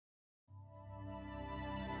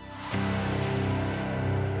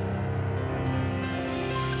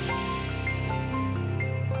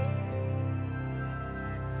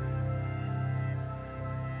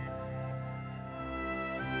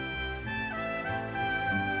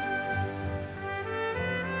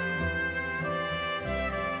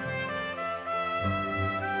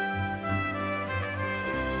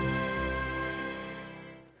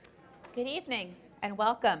Good evening and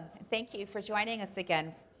welcome. Thank you for joining us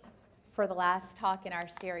again for the last talk in our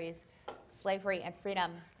series, Slavery and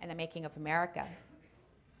Freedom in the Making of America.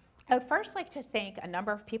 I would first like to thank a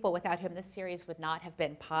number of people without whom this series would not have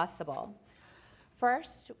been possible.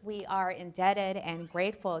 First, we are indebted and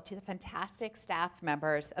grateful to the fantastic staff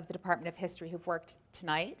members of the Department of History who've worked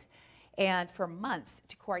tonight and for months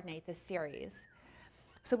to coordinate this series.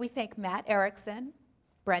 So we thank Matt Erickson,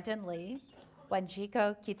 Brendan Lee,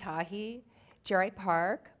 Wanjiko Kitahi, Jerry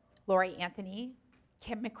Park, Lori Anthony,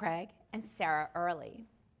 Kim McCraig, and Sarah Early.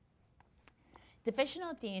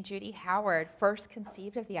 Divisional Dean Judy Howard first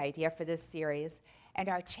conceived of the idea for this series, and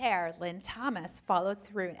our chair, Lynn Thomas, followed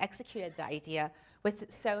through and executed the idea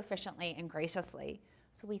so efficiently and graciously.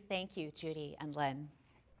 So we thank you, Judy and Lynn.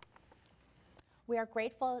 We are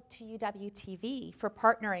grateful to UW-TV for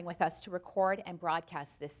partnering with us to record and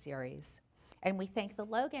broadcast this series. And we thank the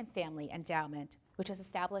Logan Family Endowment, which is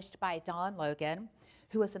established by Don Logan,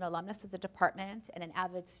 who is an alumnus of the department and an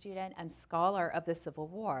avid student and scholar of the Civil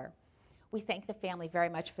War. We thank the family very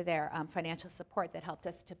much for their financial support that helped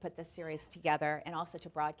us to put this series together and also to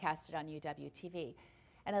broadcast it on UW-TV.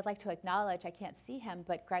 And I'd like to acknowledge, I can't see him,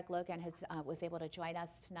 but Greg Logan was able to join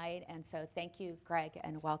us tonight, and so thank you, Greg,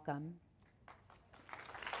 and welcome.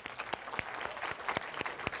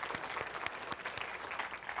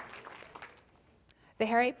 The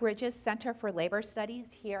Harry Bridges Center for Labor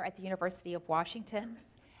Studies here at the University of Washington,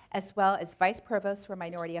 as well as Vice Provost for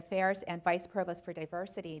Minority Affairs and Vice Provost for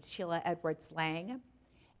Diversity, Sheila Edwards-Lang,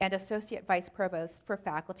 and Associate Vice Provost for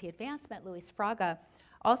Faculty Advancement, Luis Fraga,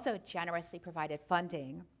 also generously provided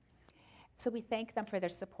funding. So we thank them for their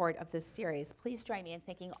support of this series. Please join me in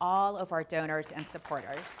thanking all of our donors and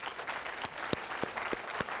supporters.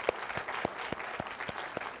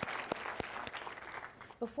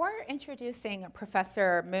 Before introducing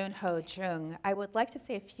Professor Moon-Ho Jung, I would like to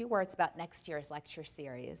say a few words about next year's lecture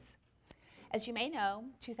series. As you may know,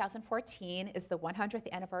 2014 is the 100th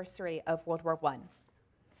anniversary of World War I.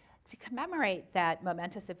 To commemorate that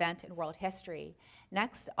momentous event in world history,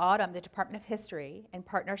 next autumn, the Department of History, in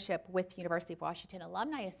partnership with University of Washington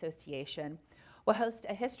Alumni Association, will host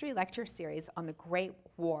a history lecture series on the Great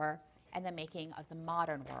War and the making of the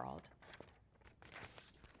modern world.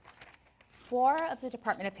 4 of the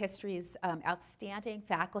Department of History's outstanding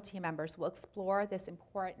faculty members will explore this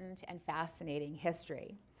important and fascinating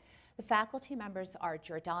history. The faculty members are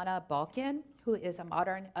Jordana Balkin, who is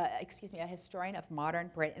a historian of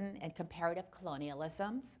modern Britain and comparative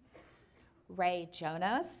colonialisms, Ray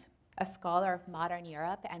Jonas, a scholar of modern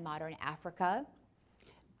Europe and modern Africa,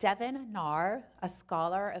 Devin Nahr, a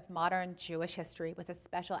scholar of modern Jewish history with a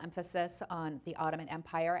special emphasis on the Ottoman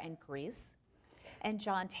Empire and Greece, and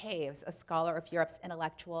John Taves, a scholar of Europe's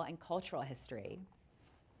intellectual and cultural history.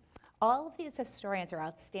 All of these historians are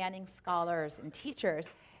outstanding scholars and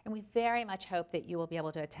teachers, and we very much hope that you will be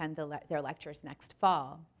able to attend their lectures next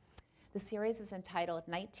fall. The series is entitled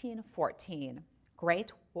 1914,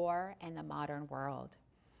 Great War and the Modern World.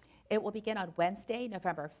 It will begin on Wednesday,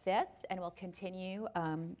 November 5th, and will continue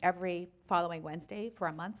every following Wednesday for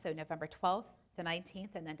a month, so November 12th, the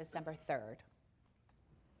 19th, and then December 3rd.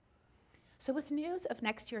 So with news of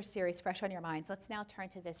next year's series fresh on your minds, let's now turn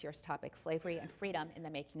to this year's topic, Slavery and Freedom in the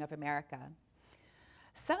Making of America.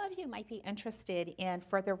 Some of you might be interested in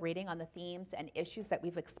further reading on the themes and issues that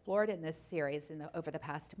we've explored in this series over the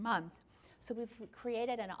past month. So we've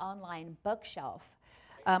created an online bookshelf.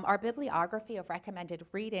 Our bibliography of recommended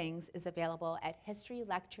readings is available at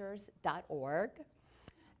historylectures.org.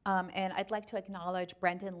 And I'd like to acknowledge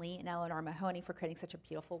Brendan Lee and Eleanor Mahoney for creating such a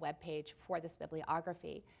beautiful webpage for this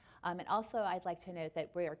bibliography. And also, I'd like to note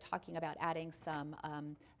that we are talking about adding some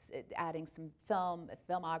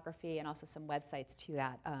filmography and also some websites to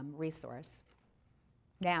that resource.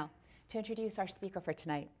 Now, to introduce our speaker for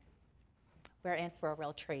tonight, we're in for a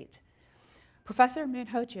real treat. Professor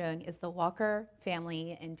Moon-Ho Jung is the Walker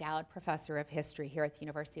Family Endowed Professor of History here at the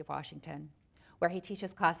University of Washington, where he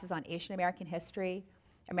teaches classes on Asian American history,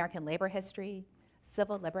 American labor history,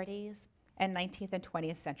 civil liberties, and 19th and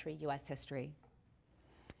 20th century U.S. history.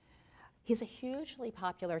 He's a hugely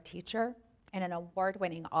popular teacher and an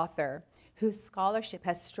award-winning author whose scholarship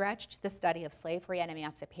has stretched the study of slavery and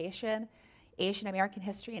emancipation, Asian American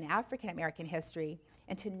history and African American history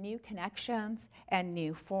into new connections and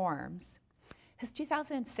new forms. His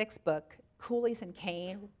 2006 book, Coolies and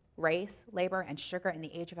Cane, Race, Labor, and Sugar in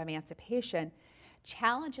the Age of Emancipation,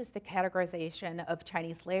 challenges the categorization of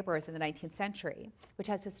Chinese laborers in the 19th century, which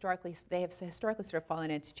has historically sort of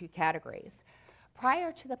fallen into 2 categories.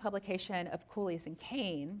 Prior to the publication of Coolies and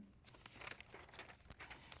Cane,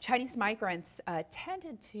 Chinese migrants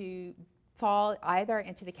tended to fall either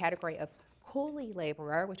into the category of coolie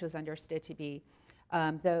laborer, which was understood to be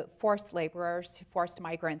the forced laborers, forced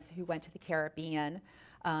migrants who went to the Caribbean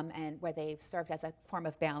and where they served as a form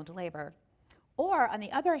of bound labor. Or, on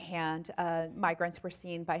the other hand, migrants were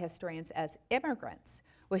seen by historians as immigrants,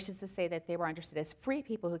 which is to say that they were understood as free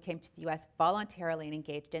people who came to the US voluntarily and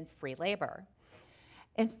engaged in free labor.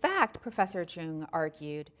 In fact, Professor Jung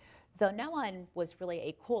argued, though no one was really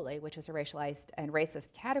a coolie, which is a racialized and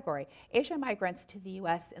racist category, Asian migrants to the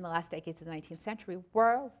US in the last decades of the 19th century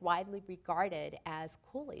were widely regarded as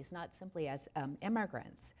coolies, not simply as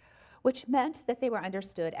immigrants, which meant that they were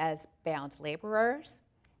understood as bound laborers,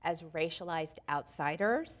 as racialized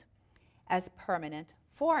outsiders, as permanent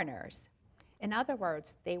foreigners. In other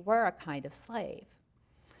words, they were a kind of slave.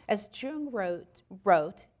 As Jung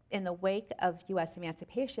wrote in the wake of US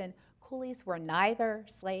emancipation, coolies were neither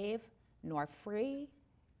slave nor free,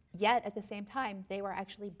 yet at the same time, they were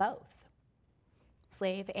actually both,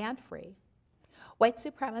 slave and free. White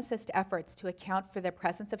supremacist efforts to account for the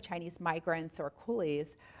presence of Chinese migrants or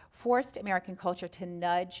coolies forced American culture to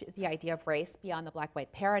nudge the idea of race beyond the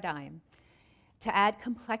black-white paradigm, to add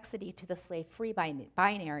complexity to the slave-free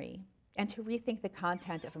binary, and to rethink the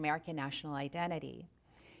content of American national identity.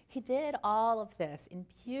 He did all of this in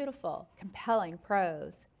beautiful, compelling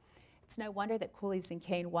prose. It's no wonder that Coolies and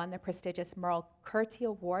Cane won the prestigious Merle Curti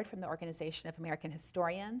Award from the Organization of American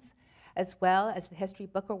Historians, as well as the History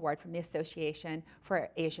Book Award from the Association for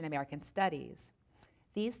Asian American Studies.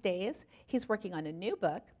 These days, he's working on a new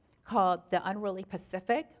book called The Unruly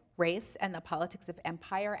Pacific, Race and the Politics of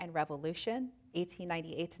Empire and Revolution,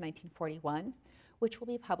 1898 to 1941, which will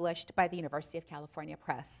be published by the University of California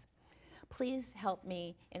Press. Please help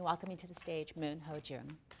me in welcoming to the stage Moon Ho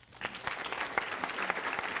Jung.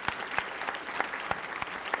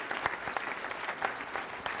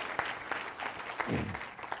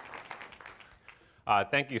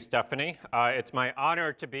 Thank you, Stephanie. It's my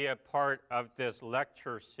honor to be a part of this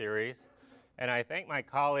lecture series, and I thank my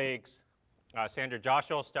colleagues, Sandra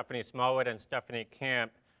Joshua, Stephanie Smallwood, and Stephanie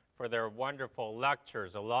Camp for their wonderful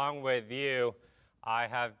lectures. Along with you, I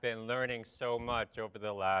have been learning so much over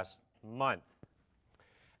the last month.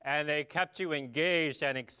 And they kept you engaged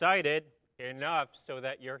and excited enough so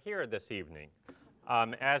that you're here this evening.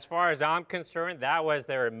 As far as I'm concerned, that was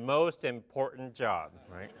their most important job,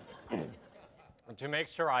 right? To make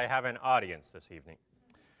sure I have an audience this evening.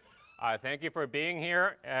 Thank you for being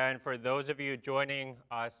here, and for those of you joining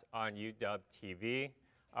us on UW TV,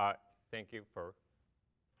 thank you for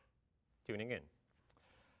tuning in.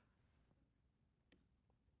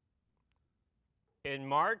 In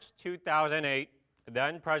March 2008,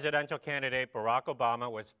 then presidential candidate Barack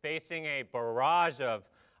Obama was facing a barrage of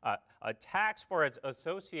attacks for his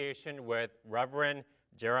association with Reverend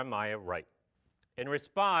Jeremiah Wright. In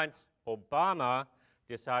response, Obama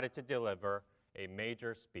decided to deliver a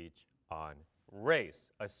major speech on race,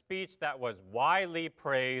 a speech that was widely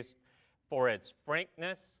praised for its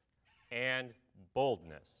frankness and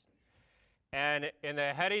boldness. And in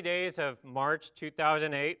the heady days of March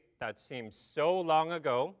 2008, that seems so long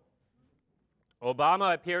ago,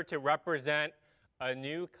 Obama appeared to represent a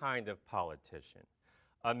new kind of politician,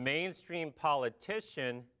 a mainstream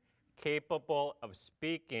politician capable of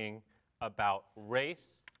speaking about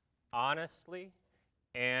race honestly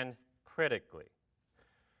and critically.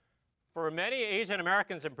 For many Asian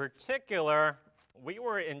Americans in particular, we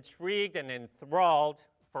were intrigued and enthralled,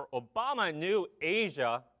 for Obama knew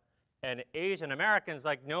Asia and Asian Americans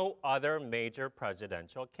like no other major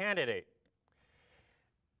presidential candidate.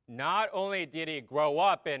 Not only did he grow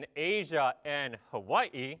up in Asia and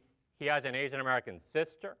Hawaii, he has an Asian American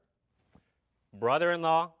sister,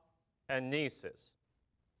 brother-in-law, and nieces.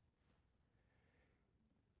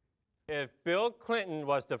 If Bill Clinton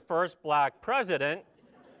was the first black president,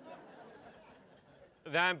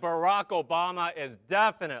 then Barack Obama is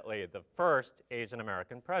definitely the first Asian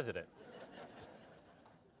American president.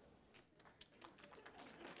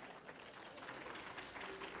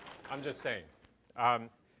 I'm just saying.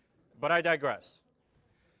 But I digress.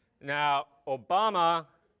 Now, Obama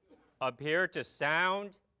appeared to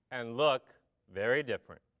sound and look very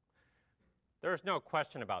different. There's no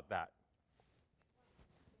question about that.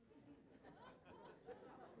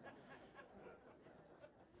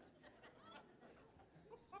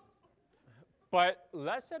 But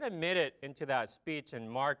less than a minute into that speech in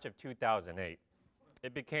March of 2008,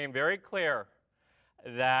 it became very clear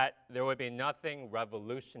that there would be nothing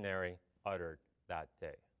revolutionary uttered that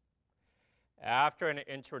day. After an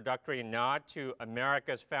introductory nod to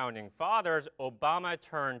America's founding fathers, Obama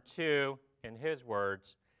turned to, in his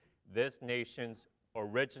words, this nation's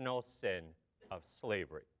original sin of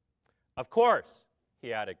slavery, Of course,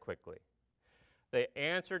 he added quickly. The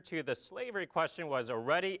answer to the slavery question was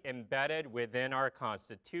already embedded within our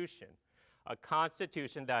Constitution, a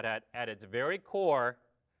Constitution that had at its very core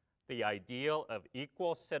the ideal of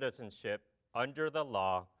equal citizenship under the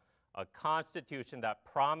law, a Constitution that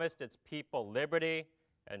promised its people liberty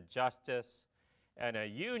and justice, and a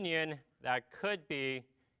union that could be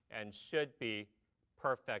and should be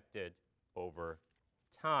perfected over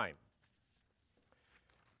time.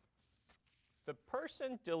 The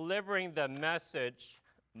person delivering the message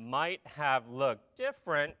might have looked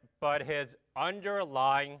different, but his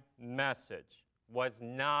underlying message was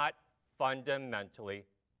not fundamentally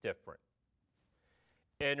different.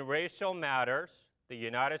 In racial matters, the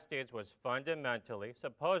United States was fundamentally,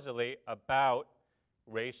 supposedly, about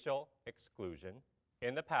racial exclusion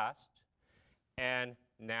in the past and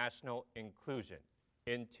national inclusion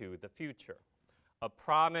into the future, a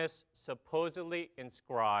promise supposedly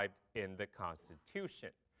inscribed in the Constitution.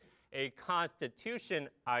 A Constitution,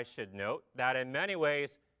 I should note, that in many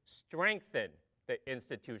ways strengthened the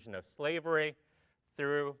institution of slavery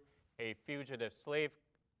through a fugitive slave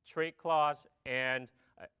trade clause and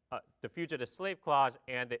the Fugitive Slave Clause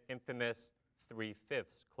and the infamous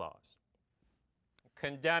 3/5 clause.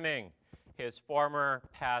 Condemning his former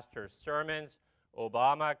pastor's sermons,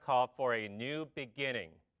 Obama called for a new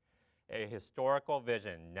beginning, a historical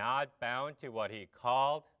vision not bound to what he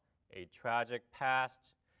called a tragic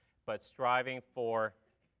past, but striving for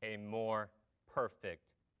a more perfect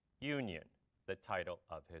union, the title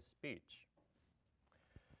of his speech.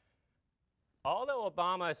 Although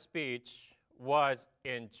Obama's speech was,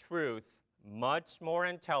 in truth, much more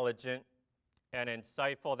intelligent and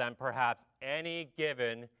insightful than perhaps any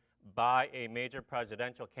given by a major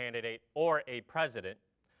presidential candidate or a president,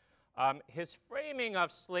 his framing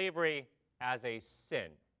of slavery as a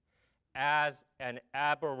sin, as an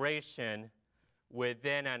aberration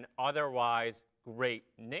within an otherwise great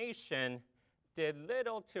nation, did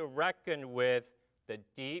little to reckon with the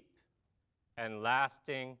deep and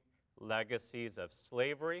lasting legacies of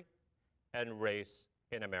slavery and race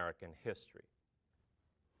in American history.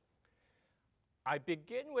 I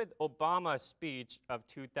begin with Obama's speech of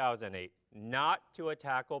 2008, not to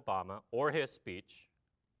attack Obama or his speech,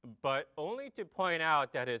 but only to point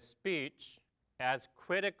out that his speech, as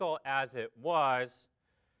critical as it was,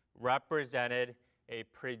 represented a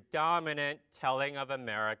predominant telling of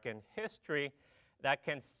American history that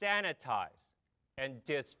can sanitize and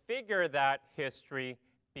disfigure that history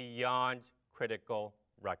beyond critical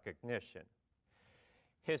recognition.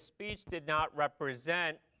 His speech did not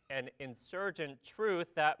represent an insurgent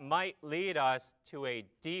truth that might lead us to a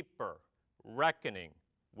deeper reckoning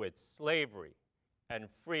with slavery and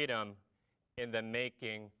freedom in the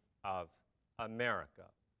making of America.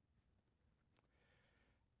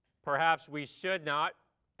 Perhaps we should not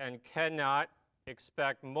and cannot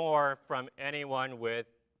expect more from anyone with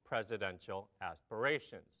presidential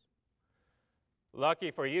aspirations.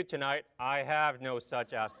 Lucky for you tonight, I have no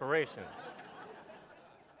such aspirations.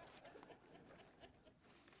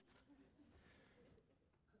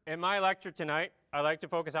 In my lecture tonight, I'd like to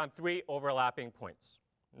focus on three overlapping points.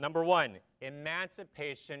 Number one,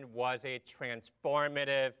 emancipation was a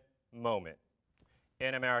transformative moment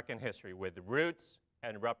in American history with roots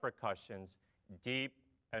and repercussions deep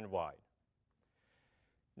and wide.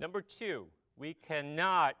 Number two, we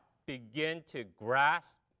cannot begin to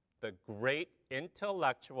grasp the great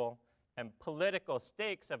intellectual and political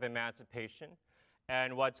stakes of emancipation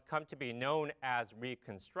and what's come to be known as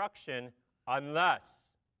Reconstruction unless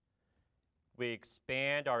we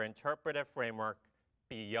expand our interpretive framework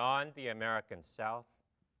beyond the American South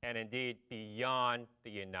and indeed beyond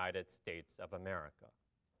the United States of America.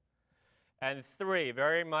 And three,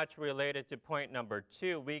 very much related to point number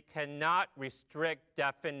two, we cannot restrict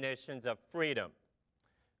definitions of freedom,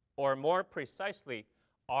 or more precisely,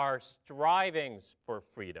 our strivings for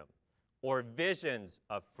freedom or visions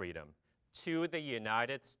of freedom to the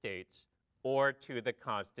United States or to the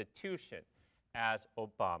Constitution, as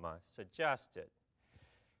Obama suggested.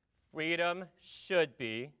 Freedom should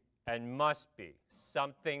be and must be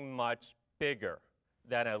something much bigger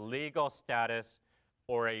than a legal status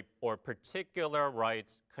or particular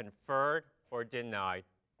rights conferred or denied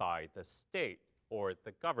by the state or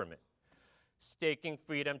the government. Staking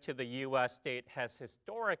freedom to the U.S. state has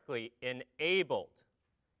historically enabled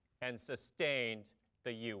and sustained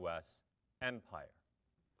the U.S. empire.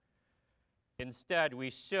 Instead,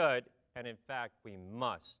 we should, and in fact we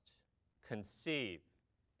must, conceive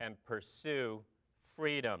and pursue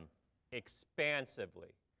freedom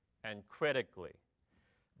expansively and critically,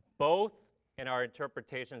 both in our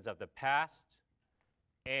interpretations of the past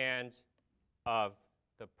and of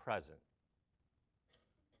the present.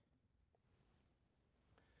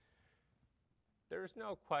 There's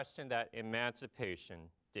no question that emancipation,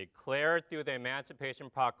 declared through the Emancipation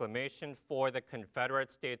Proclamation for the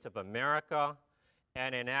Confederate States of America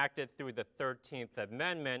and enacted through the 13th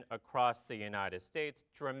Amendment across the United States,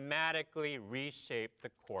 dramatically reshaped the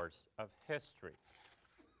course of history.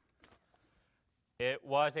 It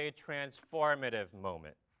was a transformative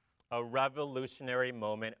moment, a revolutionary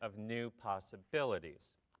moment of new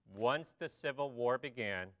possibilities. Once the Civil War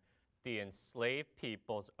began, the enslaved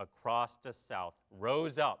peoples across the South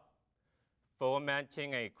rose up,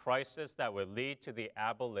 fomenting a crisis that would lead to the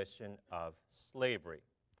abolition of slavery.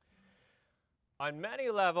 On many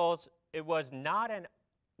levels, it was not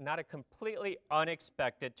a completely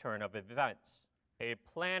unexpected turn of events. A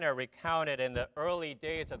planner recounted in the early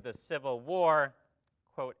days of the Civil War,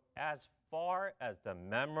 quote, "As far as the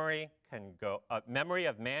memory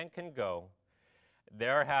of man can go,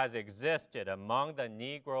 there has existed among the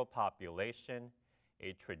Negro population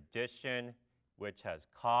a tradition which has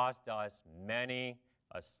caused us many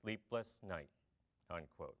a sleepless night,"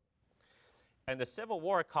 unquote. And the Civil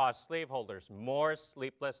War caused slaveholders more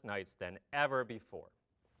sleepless nights than ever before.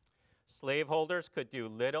 Slaveholders could do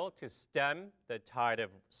little to stem the tide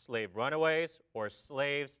of slave runaways or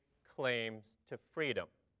slaves' claims to freedom.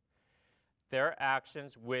 Their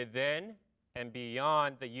actions within and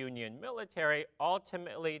beyond the Union military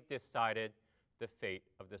ultimately decided the fate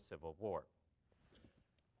of the Civil War.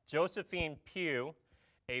 Josephine Pugh,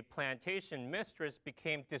 a plantation mistress,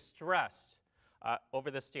 became distressed over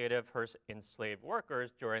the state of her enslaved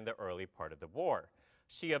workers during the early part of the war.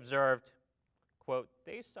 She observed, quote,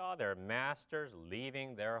 "They saw their masters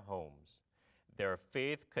leaving their homes. Their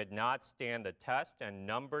faith could not stand the test, and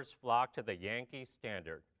numbers flocked to the Yankee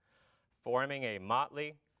standard, forming a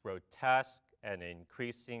motley, grotesque, and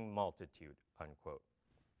increasing multitude," unquote.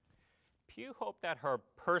 Pugh hoped that her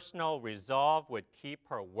personal resolve would keep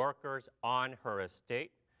her workers on her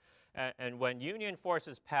estate. And when Union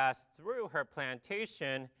forces passed through her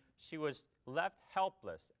plantation, she was left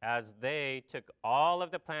helpless as they took all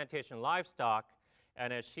of the plantation livestock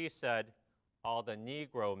and, as she said, all the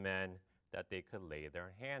Negro men that they could lay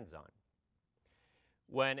their hands on.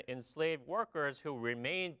 When enslaved workers who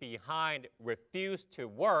remained behind refused to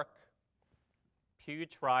work, Pugh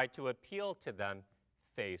tried to appeal to them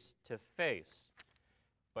face to face,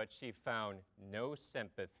 but she found no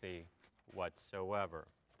sympathy whatsoever.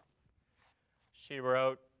 She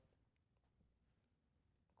wrote,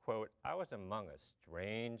 quote, "I was among a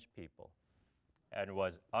strange people and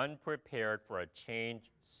was unprepared for a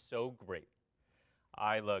change so great.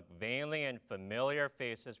 I looked vainly in familiar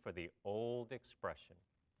faces for the old expression,"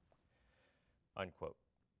 unquote.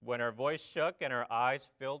 When her voice shook and her eyes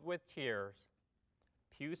filled with tears,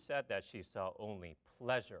 Pugh said that she saw only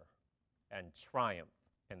pleasure and triumph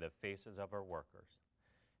in the faces of her workers,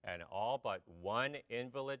 and all but one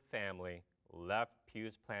invalid family left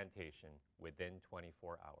Pugh's plantation within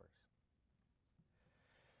 24 hours.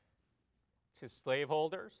 To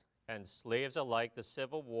slaveholders and slaves alike, the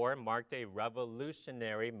Civil War marked a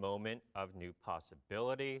revolutionary moment of new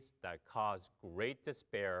possibilities that caused great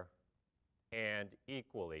despair and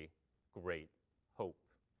equally great hope.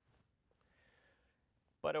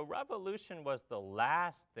 But a revolution was the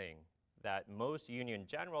last thing that most Union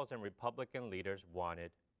generals and Republican leaders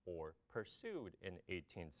wanted or pursued in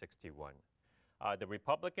 1861. The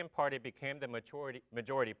Republican Party became the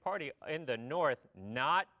majority party in the North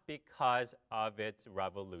not because of its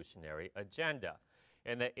revolutionary agenda.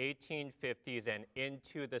 In the 1850s and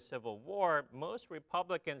into the Civil War, most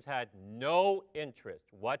Republicans had no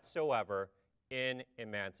interest whatsoever in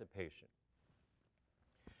emancipation.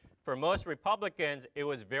 For most Republicans, it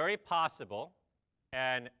was very possible,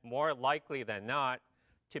 and more likely than not,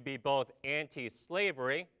 to be both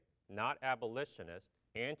anti-slavery, not abolitionist,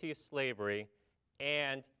 anti-slavery,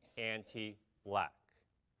 and anti-black.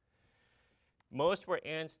 Most were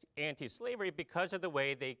anti-slavery because of the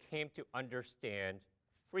way they came to understand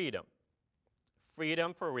freedom.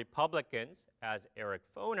 Freedom for Republicans, as Eric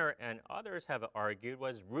Foner and others have argued,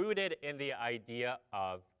 was rooted in the idea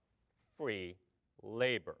of free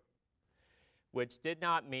labor, which did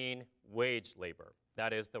not mean wage labor,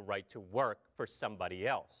 that is, the right to work for somebody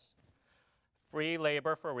else. Free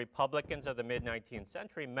labor for Republicans of the mid-19th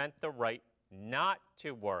century meant the right not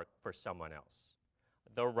to work for someone else,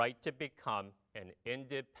 the right to become an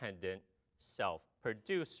independent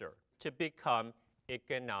self-producer, to become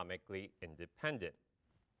economically independent.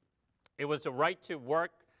 It was the right to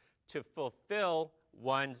work to fulfill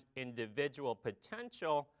one's individual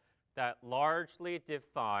potential, that largely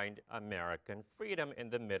defined American freedom in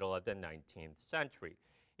the middle of the 19th century.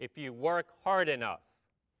 If you work hard enough,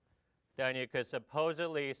 then you could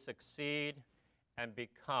supposedly succeed and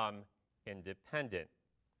become independent.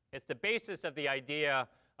 It's the basis of the idea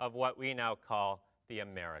of what we now call the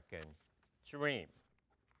American dream.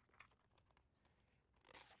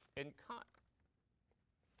 In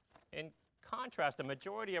contrast, a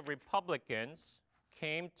majority of Republicans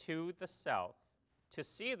came to the South to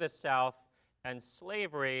see the South and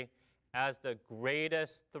slavery as the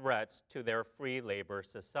greatest threats to their free labor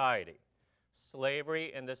society.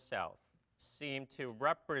 Slavery in the South seemed to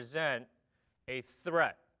represent a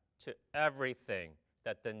threat to everything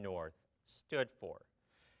that the North stood for.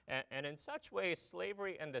 And in such ways,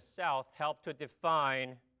 slavery in the South helped to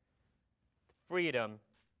define freedom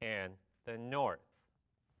in the North.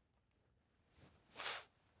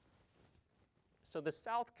 So the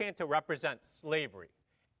South came to represent slavery,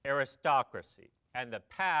 aristocracy, and the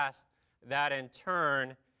past that in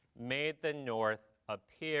turn made the North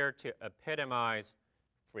appear to epitomize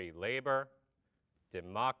free labor,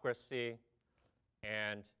 democracy,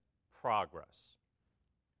 and progress,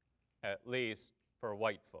 at least for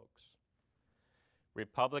white folks.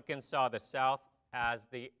 Republicans saw the South as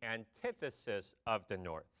the antithesis of the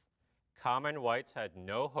North. Common whites had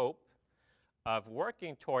no hope of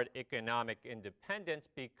working toward economic independence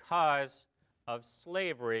because of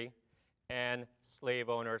slavery and slave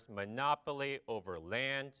owners' monopoly over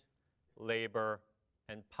land, labor,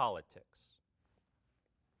 and politics.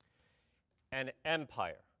 An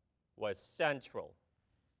empire was central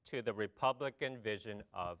to the Republican vision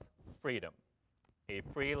of freedom. A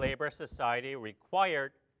free labor society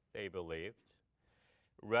required, they believed,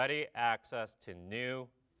 ready access to new,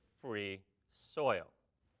 free soil.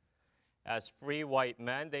 As free white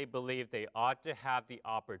men, they believed they ought to have the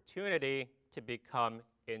opportunity to become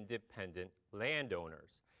independent landowners,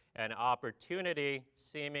 an opportunity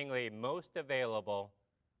seemingly most available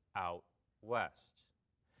out west.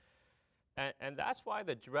 And that's why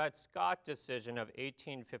the Dred Scott decision of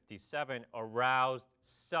 1857 aroused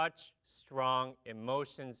such strong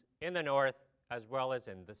emotions in the North as well as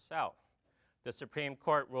in the South. The Supreme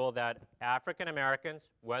Court ruled that African Americans,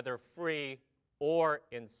 whether free or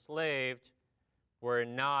enslaved, were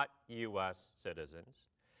not U.S. citizens,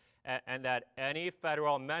 and that any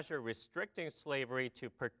federal measure restricting slavery to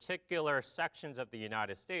particular sections of the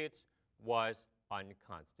United States was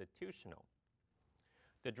unconstitutional.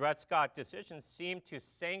 The Dred Scott decision seemed to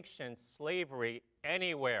sanction slavery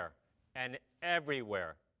anywhere and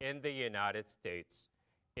everywhere in the United States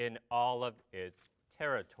in all of its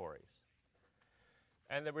territories.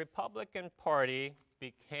 And the Republican Party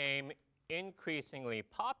became increasingly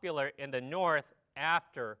popular in the North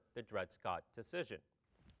after the Dred Scott decision.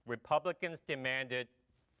 Republicans demanded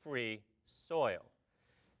free soil,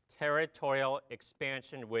 territorial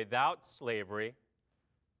expansion without slavery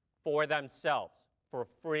for themselves, for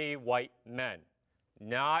free white men,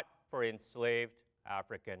 not for enslaved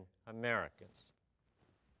African Americans.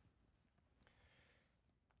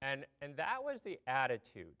 And that was the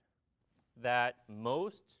attitude that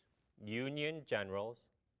most Union generals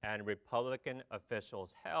and Republican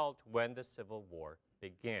officials held when the Civil War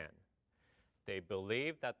began. They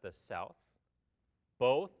believed that the South,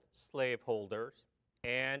 both slaveholders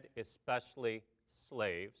and especially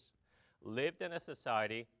slaves, lived in a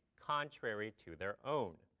society contrary to their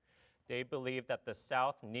own. They believed that the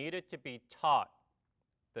South needed to be taught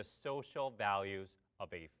the social values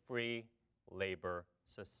of a free labor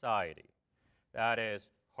society. That is,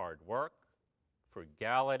 hard work,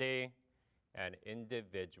 frugality, and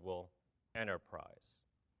individual enterprise.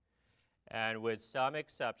 And with some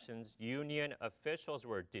exceptions, Union officials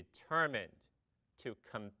were determined to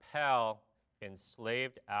compel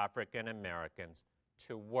enslaved African Americans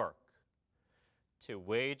to work, to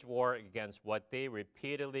wage war against what they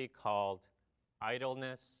repeatedly called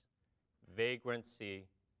idleness, vagrancy,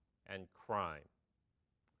 and crime.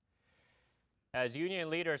 As Union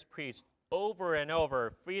leaders preached over and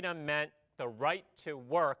over, freedom meant the right to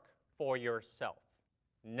work for yourself,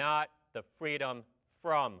 not the freedom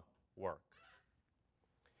from work.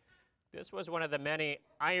 This was one of the many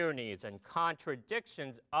ironies and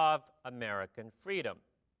contradictions of American freedom.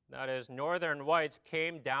 That is, Northern whites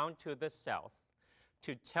came down to the South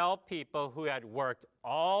to tell people who had worked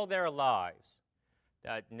all their lives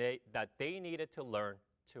that they needed to learn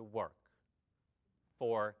to work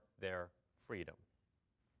for their freedom.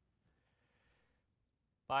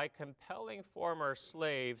 By compelling former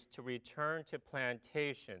slaves to return to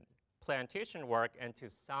plantation work and to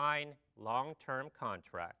sign long-term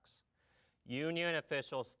contracts, Union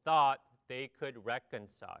officials thought they could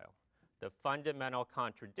reconcile the fundamental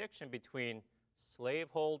contradiction between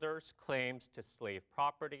slaveholders' claims to slave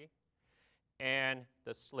property and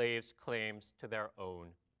the slaves' claims to their own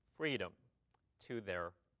freedom, to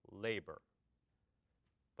their labor.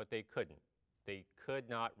 But they couldn't. They could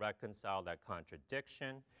not reconcile that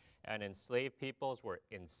contradiction, and enslaved peoples were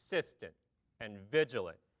insistent and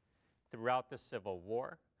vigilant throughout the Civil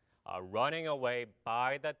War, running away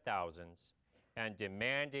by the thousands and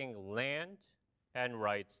demanding land and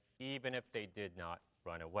rights even if they did not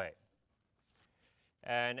run away.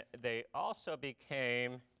 And they also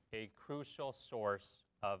became a crucial source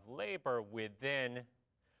of labor within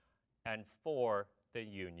and for the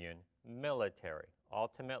Union military.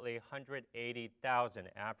 Ultimately, 180,000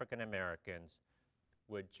 African Americans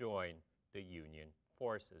would join the Union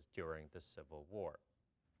forces during the Civil War.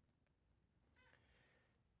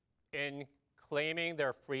 In claiming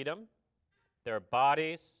their freedom, their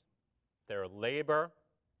bodies, their labor,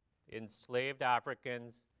 enslaved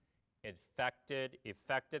Africans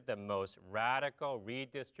effected the most radical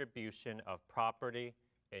redistribution of property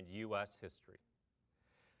in U.S. history.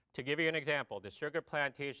 To give you an example, the sugar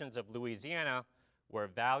plantations of Louisiana were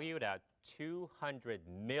valued at $200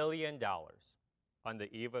 million on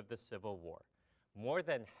the eve of the Civil War. More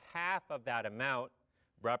than half of that amount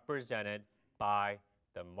represented by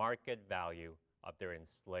the market value of their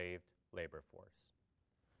enslaved labor force.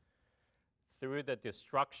 Through the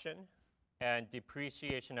destruction and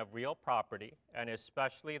depreciation of real property, and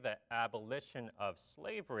especially the abolition of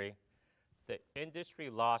slavery, the industry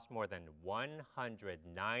lost more than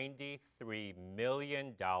 $193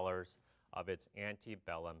 million of its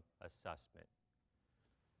antebellum assessment.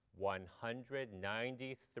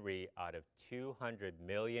 193 out of $200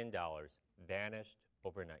 million vanished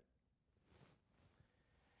overnight.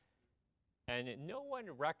 And no one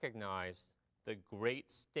recognized the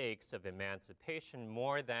great stakes of emancipation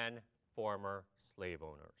more than former slave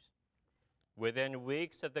owners. Within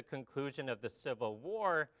weeks of the conclusion of the Civil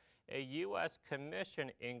War, a U.S.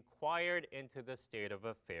 commission inquired into the state of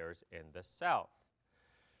affairs in the South.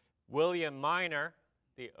 William Minor,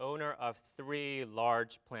 the owner of 3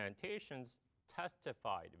 large plantations,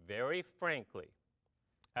 testified very frankly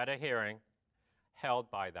at a hearing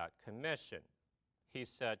held by that commission. He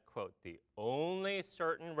said, quote, "The only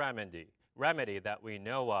certain remedy that we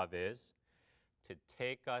know of is to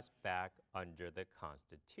take us back under the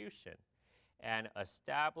Constitution and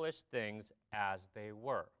establish things as they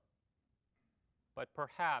were, but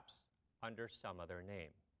perhaps under some other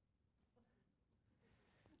name."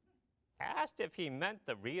 Asked if he meant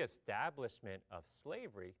the reestablishment of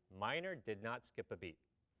slavery, Minor did not skip a beat.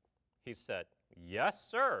 He said, "Yes,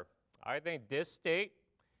 sir, I think this state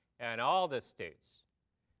and all the states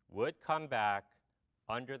would come back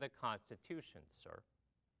under the Constitution, sir."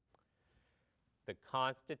 The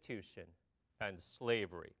Constitution and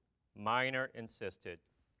slavery, Minor insisted,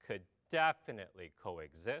 could definitely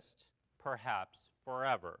coexist, perhaps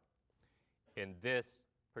forever, in this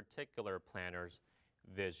particular planner's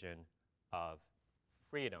vision of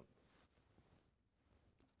freedom.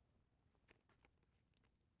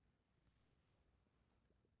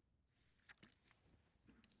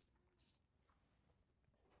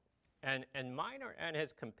 And Minor and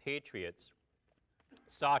his compatriots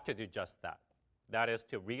sought to do just that. That is,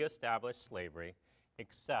 to reestablish slavery,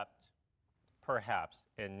 except perhaps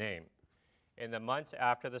in name. In the months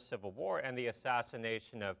after the Civil War and the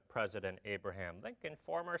assassination of President Abraham Lincoln,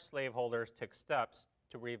 former slaveholders took steps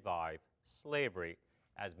to revive slavery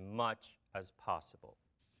as much as possible.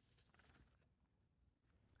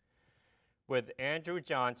 With Andrew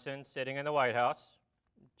Johnson sitting in the White House,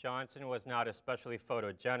 Johnson was not especially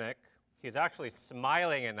photogenic. He's actually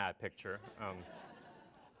smiling in that picture.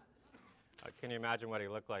 Can you imagine what he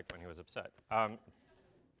looked like when he was upset?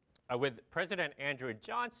 With President Andrew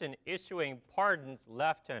Johnson issuing pardons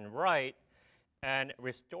left and right and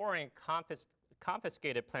restoring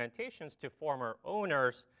confiscated plantations to former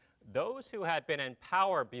owners, those who had been in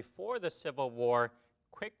power before the Civil War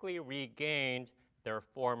quickly regained their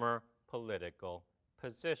former political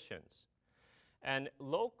positions. And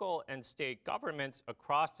local and state governments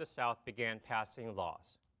across the South began passing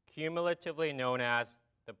laws, cumulatively known as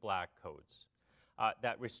the Black Codes,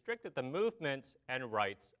 that restricted the movements and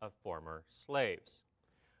rights of former slaves.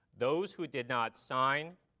 Those who did not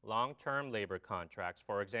sign long-term labor contracts,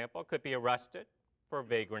 for example, could be arrested for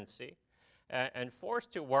vagrancy and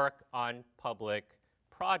forced to work on public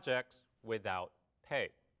projects without pay.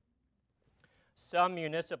 Some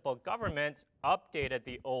municipal governments updated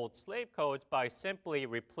the old slave codes by simply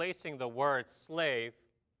replacing the word slave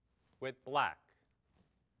with black.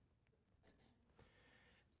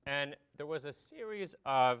 And there was a series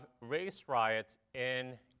of race riots in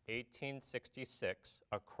 1866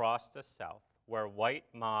 across the South where white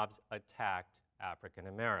mobs attacked African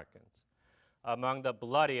Americans. Among the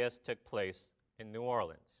bloodiest took place in New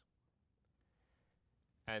Orleans.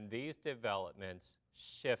 And these developments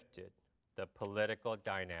shifted the political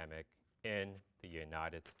dynamic in the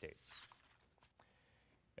United States.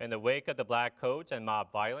 In the wake of the Black Codes and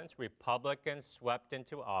mob violence, Republicans swept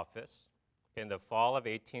into office in the fall of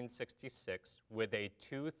 1866 with a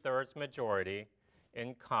 2/3 majority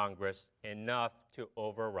in Congress, enough to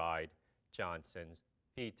override Johnson's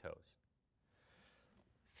vetoes.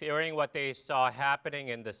 Fearing what they saw happening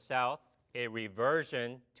in the South, a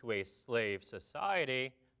reversion to a slave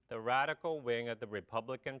society, the radical wing of the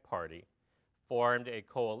Republican Party formed a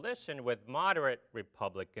coalition with moderate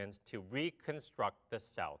Republicans to reconstruct the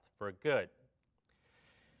South for good.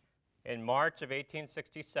 In March of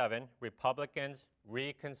 1867, Republicans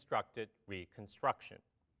reconstructed Reconstruction,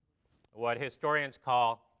 what historians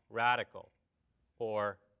call radical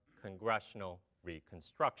or congressional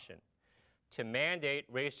Reconstruction, to mandate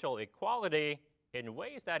racial equality in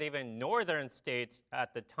ways that even northern states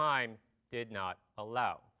at the time did not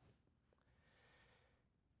allow.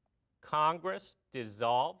 Congress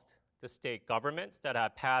dissolved the state governments that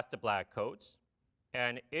had passed the Black Codes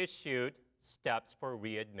and issued steps for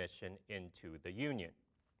readmission into the Union.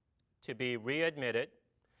 To be readmitted,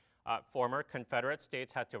 former Confederate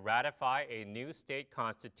states had to ratify a new state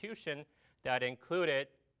constitution that included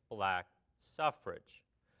black suffrage,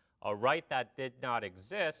 a right that did not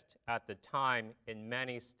exist at the time in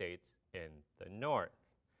many states in the North.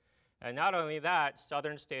 And not only that,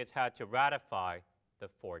 Southern states had to ratify the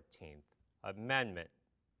 14th Amendment.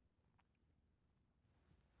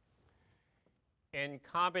 In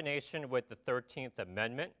combination with the 13th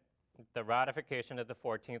Amendment, the ratification of the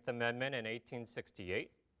 14th Amendment in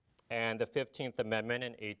 1868 and the 15th Amendment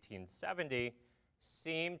in 1870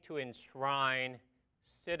 seemed to enshrine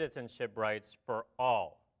citizenship rights for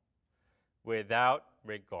all, without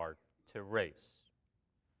regard to race.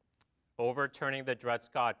 Overturning the Dred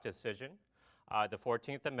Scott decision, the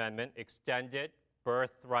 14th Amendment extended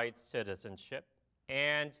birthright citizenship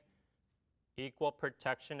and equal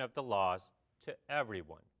protection of the laws to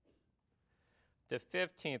everyone. The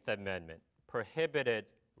 15th Amendment prohibited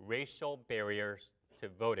racial barriers to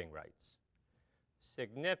voting rights.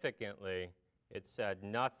 Significantly, it said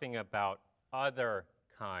nothing about other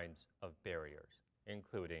kinds of barriers,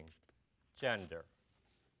 including gender.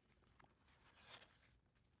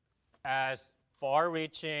 As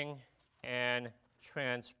far-reaching and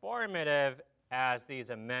transformative as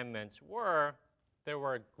these amendments were, there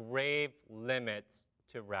were grave limits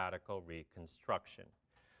to radical Reconstruction,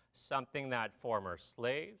 something that former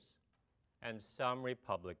slaves and some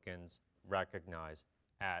Republicans recognized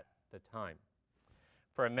at the time.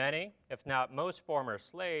 For many, if not most former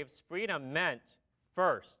slaves, freedom meant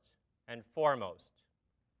first and foremost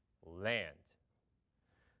land.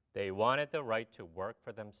 They wanted the right to work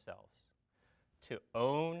for themselves, to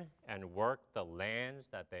own and work the lands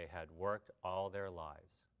that they had worked all their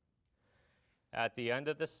lives. At the end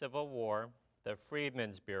of the Civil War, the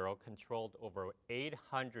Freedmen's Bureau controlled over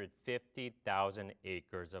 850,000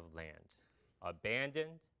 acres of land,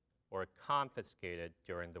 abandoned or confiscated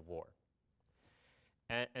during the war.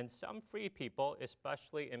 And some free people,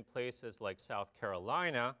 especially in places like South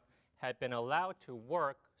Carolina, had been allowed to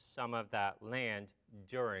work some of that land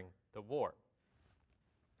during the war.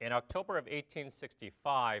 In October of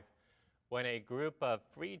 1865, when a group of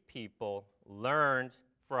freed people learned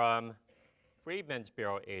from Freedmen's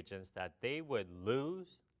Bureau agents that they would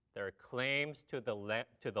lose their claims to the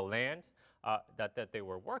land that they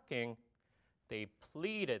were working, they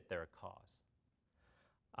pleaded their cause.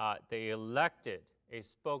 They elected a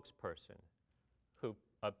spokesperson who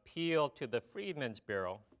appealed to the Freedmen's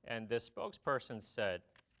Bureau, and this spokesperson said,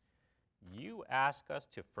 "You ask us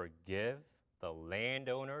to forgive the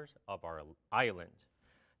landowners of our island,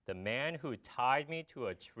 the man who tied me to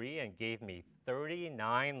a tree and gave me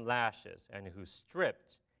 39 lashes, and who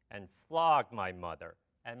stripped and flogged my mother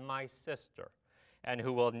and my sister, and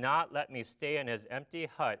who will not let me stay in his empty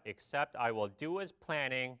hut except I will do his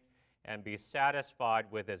planning and be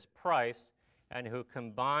satisfied with his price, and who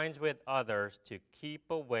combines with others to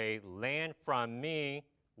keep away land from me,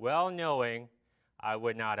 well knowing I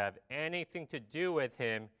would not have anything to do with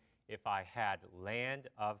him if I had land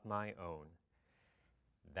of my own.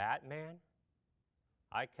 That man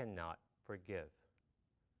I cannot forgive.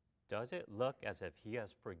 Does it look as if he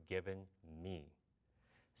has forgiven me,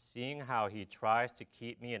 seeing how he tries to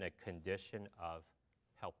keep me in a condition of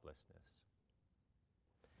helplessness?"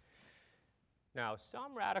 Now,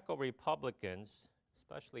 some radical Republicans,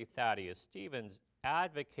 especially Thaddeus Stevens,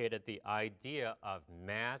 advocated the idea of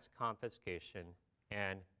mass confiscation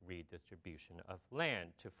and redistribution of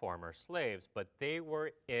land to former slaves, but they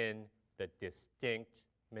were in the distinct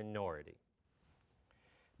minority.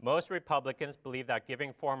 Most Republicans believed that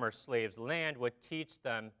giving former slaves land would teach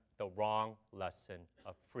them the wrong lesson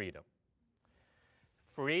of freedom.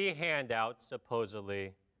 Free handouts,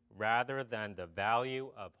 supposedly, rather than the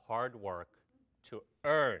value of hard work to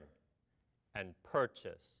earn and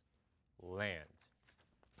purchase land.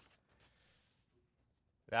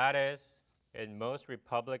 That is, in most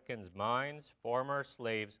Republicans' minds, former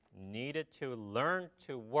slaves needed to learn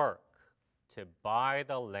to work to buy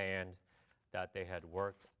the land that they had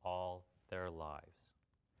worked all their lives.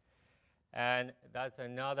 And that's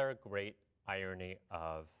another great irony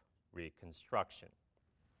of Reconstruction.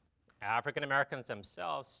 African Americans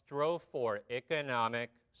themselves strove for economic,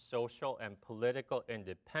 social, and political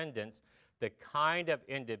independence, the kind of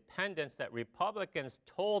independence that Republicans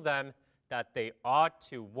told them that they ought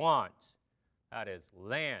to want, that is,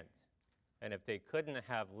 land. And if they couldn't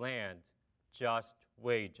have land, just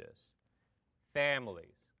wages,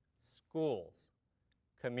 families, schools,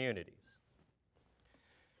 communities.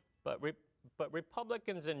 But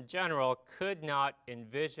Republicans in general could not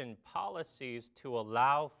envision policies to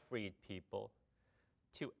allow freed people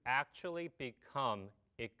to actually become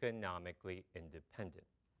economically independent.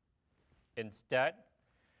 Instead,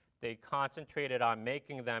 they concentrated on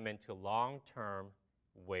making them into long-term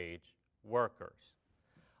wage workers,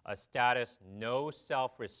 a status no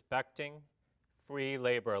self-respecting, free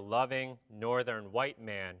labor-loving northern white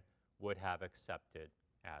man would have accepted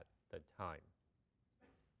at the time.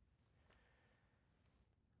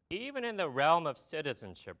 Even in the realm of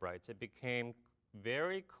citizenship rights, it became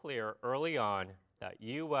very clear early on that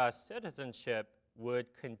U.S. citizenship would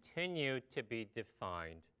continue to be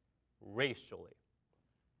defined racially.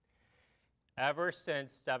 Ever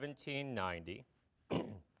since 1790,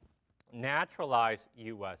 naturalized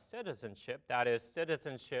U.S. citizenship, that is,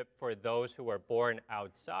 citizenship for those who were born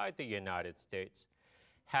outside the United States,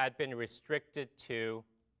 had been restricted to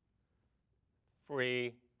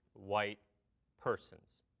free white persons.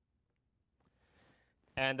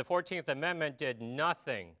 And the 14th Amendment did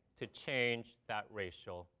nothing to change that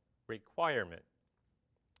racial requirement.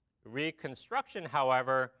 Reconstruction,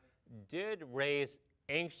 however, did raise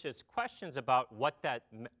anxious questions about what that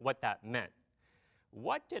meant.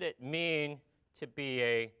 What did it mean to be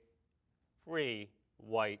a free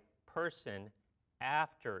white person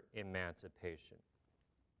after emancipation?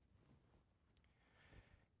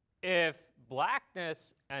 If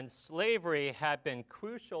blackness and slavery had been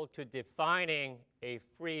crucial to defining a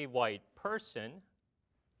free white person,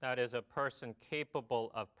 that is, a person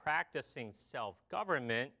capable of practicing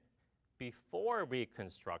self-government before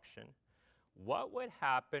Reconstruction, what would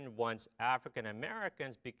happen once African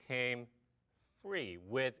Americans became free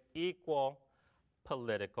with equal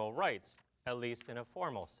political rights, at least in a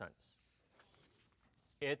formal sense?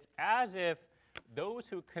 It's as if those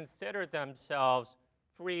who considered themselves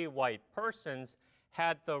free white persons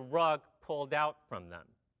had the rug pulled out from them.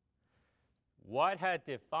 What had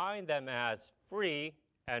defined them as free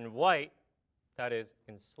and white, that is,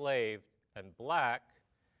 enslaved and black,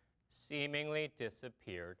 seemingly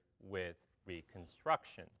disappeared with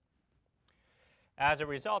Reconstruction. As a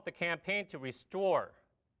result, the campaign to restore,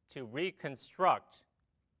 to reconstruct,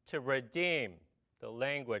 to redeem, the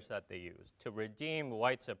language that they used, to redeem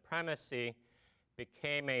white supremacy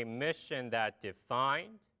became a mission that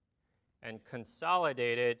defined and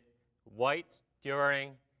consolidated whites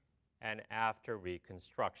during and after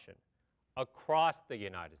Reconstruction across the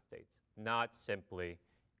United States, not simply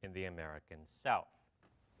in the American South.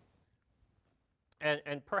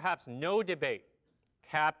 And perhaps no debate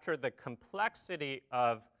captured the complexity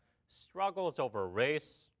of struggles over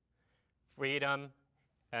race, freedom,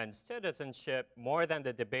 and citizenship more than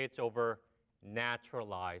the debates over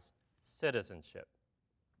naturalized citizenship.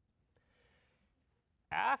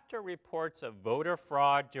 After reports of voter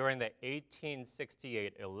fraud during the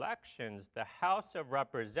 1868 elections, the House of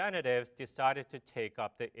Representatives decided to take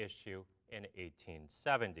up the issue in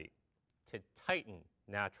 1870 to tighten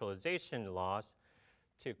naturalization laws,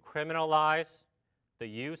 to criminalize the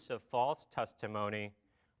use of false testimony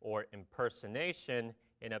or impersonation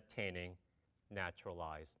in obtaining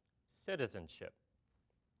naturalized citizenship.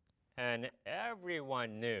 And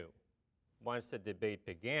everyone knew, once the debate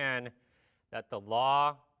began, that the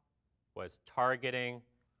law was targeting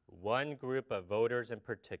one group of voters in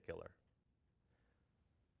particular: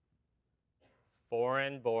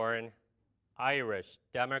 foreign-born Irish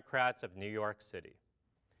Democrats of New York City,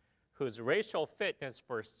 whose racial fitness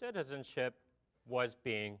for citizenship was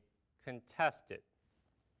being contested.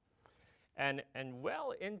 And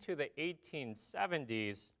well into the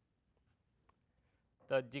 1870s,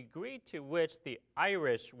 the degree to which the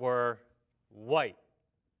Irish were white,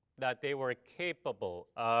 that they were capable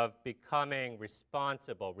of becoming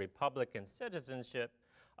responsible Republican citizenship,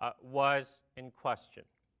 was in question.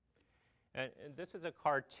 And this is a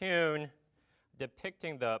cartoon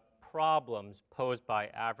depicting the problems posed by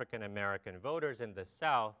African American voters in the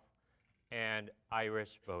South and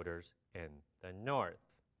Irish voters in the North.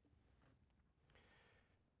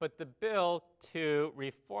 But the bill to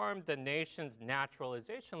reform the nation's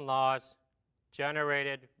naturalization laws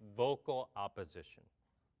generated vocal opposition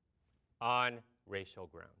on racial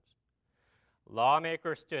grounds.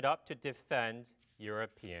 Lawmakers stood up to defend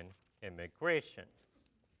European immigration.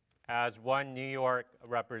 As one New York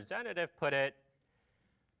representative put it,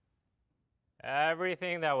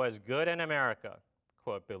 everything that was good in America,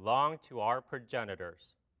 quote, belonged to our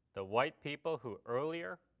progenitors, the white people who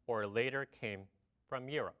earlier or later came from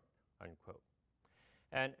Europe, unquote.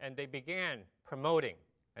 And they began promoting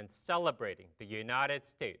and celebrating the United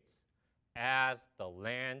States as the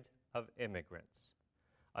land of immigrants,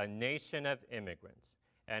 a nation of immigrants,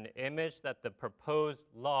 an image that the proposed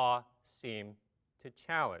law seemed to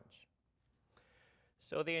challenge.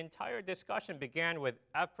 So the entire discussion began with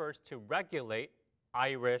efforts to regulate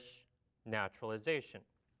Irish naturalization.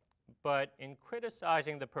 But in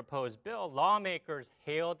criticizing the proposed bill, lawmakers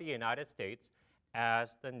hailed the United States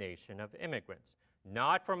as the nation of immigrants,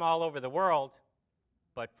 not from all over the world,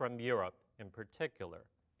 but from Europe in particular,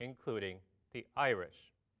 including the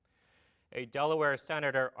Irish. A Delaware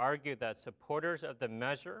senator argued that supporters of the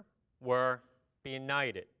measure were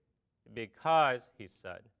benighted because, he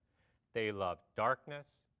said, they loved darkness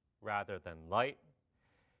rather than light.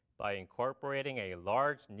 By incorporating a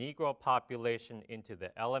large Negro population into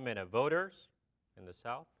the element of voters in the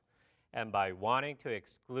South, and by wanting to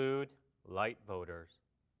exclude light voters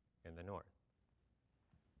in the North.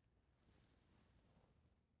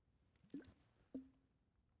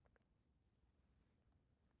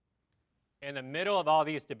 In the middle of all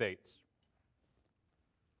these debates,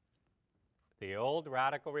 the old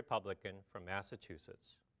radical Republican from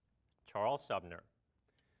Massachusetts, Charles Sumner,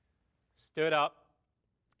 stood up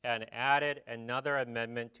and added another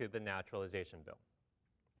amendment to the naturalization bill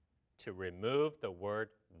to remove the word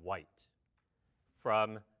white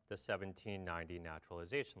from the 1790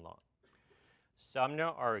 naturalization law.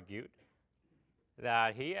 Sumner argued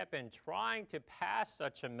that he had been trying to pass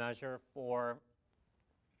such a measure for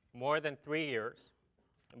more than 3 years,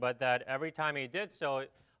 but that every time he did so,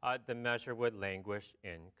 the measure would languish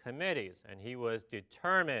in committees. And he was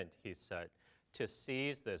determined, he said, to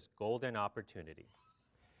seize this golden opportunity.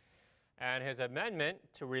 And his amendment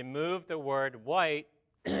to remove the word white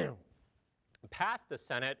passed the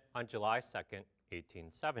Senate on July 2nd,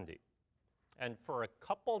 1870. And for a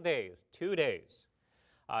couple days, 2 days,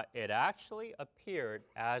 it actually appeared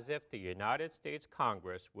as if the United States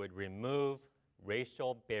Congress would remove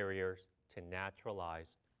racial barriers to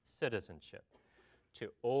naturalized citizenship,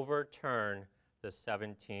 to overturn the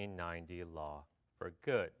 1790 law for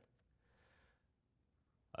good.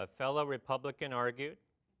 A fellow Republican argued,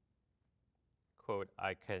 quote,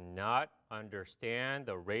 I cannot understand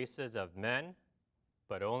the races of men,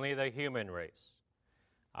 but only the human race.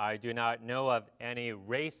 I do not know of any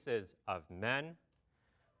races of men,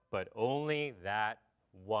 but only that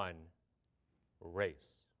one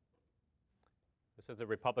race. This is the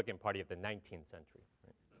Republican Party of the 19th century.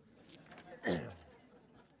 Right?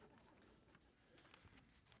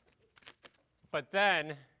 But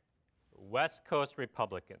then, West Coast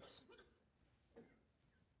Republicans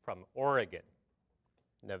from Oregon,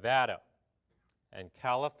 Nevada, and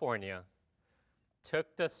California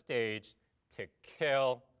took the stage to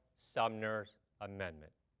kill Sumner's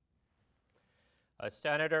amendment. A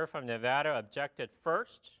senator from Nevada objected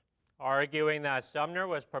first, arguing that Sumner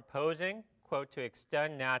was proposing, quote, to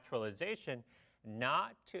extend naturalization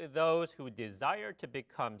not to those who desire to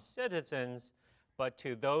become citizens, but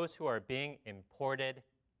to those who are being imported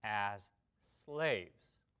as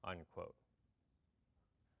slaves, unquote.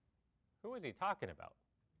 Who was he talking about?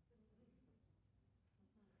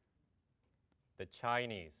 The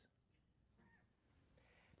Chinese.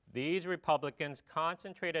 These Republicans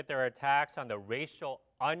concentrated their attacks on the racial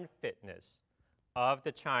unfitness of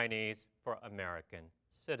the Chinese for American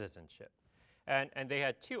citizenship. And they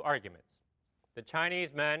had two arguments. The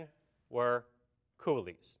Chinese men were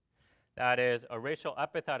coolies. That is, a racial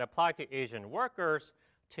epithet applied to Asian workers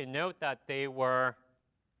to note that they were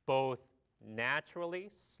both naturally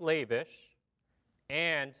slavish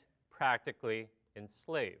and practically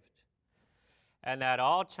enslaved, and that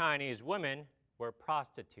all Chinese women were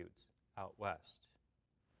prostitutes out west.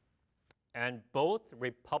 And both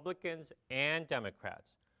Republicans and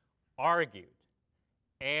Democrats argued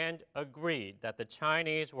and agreed that the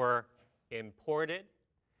Chinese were imported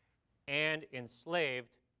and enslaved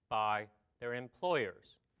by their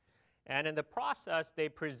employers. And in the process, they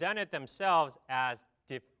presented themselves as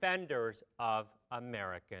defenders of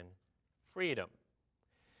American freedom.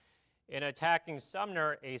 In attacking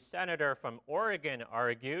Sumner, a senator from Oregon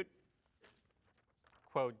argued,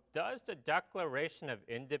 quote, "Does the Declaration of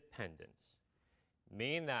Independence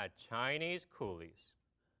mean that Chinese coolies,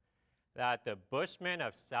 that the Bushmen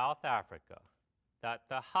of South Africa, that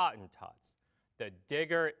the Hottentots, the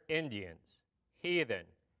Digger Indians, heathen,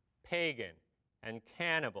 pagan, and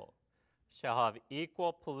cannibal shall have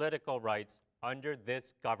equal political rights under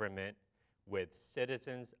this government with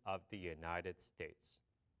citizens of the United States,"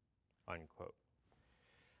 unquote.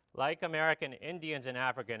 Like American Indians and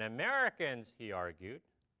African Americans, he argued,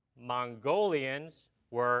 Mongolians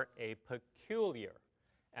were a peculiar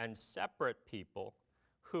and separate people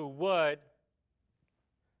who would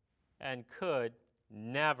and could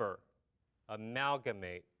never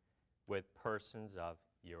amalgamate with persons of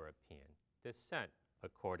European descent,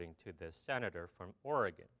 according to this senator from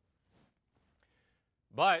Oregon.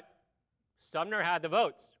 But Sumner had the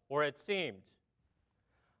votes, or it seemed.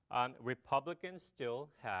 Republicans still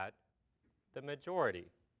had the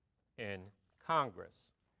majority in Congress.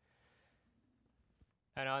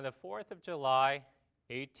 And on the 4th of July,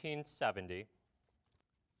 1870,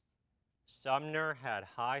 Sumner had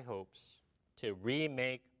high hopes to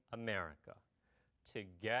remake America, to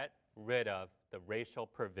get rid of the racial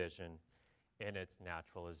provision in its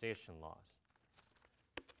naturalization laws.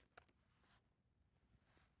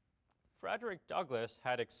 Frederick Douglass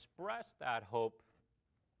had expressed that hope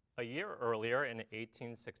a year earlier in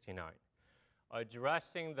 1869,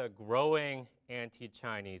 addressing the growing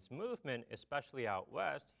anti-Chinese movement, especially out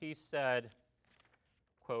west. He said,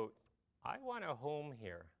 quote, "I want a home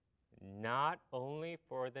here, not only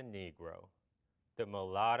for the Negro, the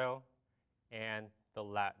mulatto, and the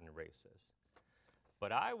Latin races,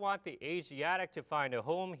 but I want the Asiatic to find a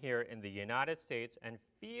home here in the United States and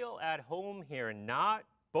feel at home here, not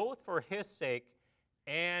both for his sake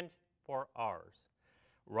and for ours.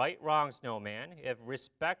 Right wrongs no man. If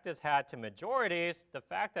respect is had to majorities, the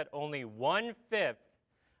fact that only 1/5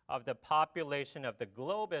 of the population of the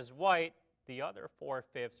globe is white, the other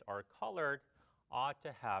 4/5 are colored, ought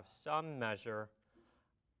to have some measure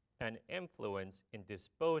and influence in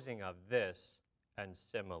disposing of this and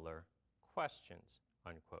similar questions,"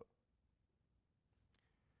 unquote.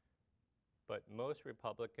 But most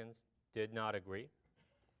Republicans did not agree.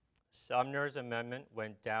 Sumner's amendment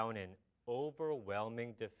went down in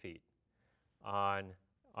overwhelming defeat on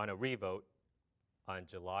a revote on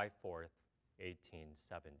July 4th,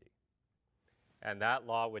 1870. And that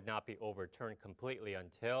law would not be overturned completely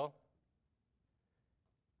until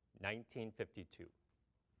 1952.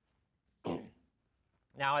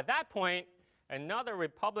 Now, at that point, another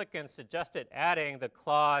Republican suggested adding the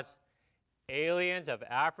clause, "aliens of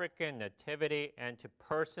African nativity and to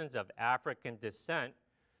persons of African descent,"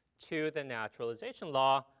 to the naturalization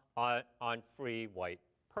law on free white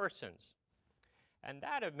persons. And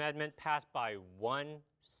that amendment passed by one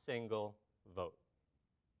single vote.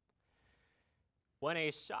 When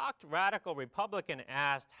a shocked radical Republican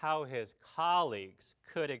asked how his colleagues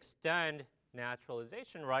could extend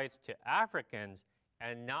naturalization rights to Africans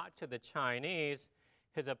and not to the Chinese,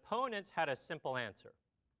 his opponents had a simple answer.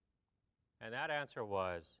 And that answer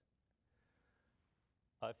was,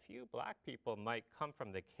 a few black people might come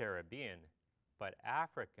from the Caribbean, but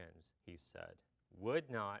Africans, he said, would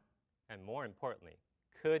not, and more importantly,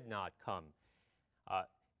 could not come.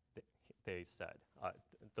 They said,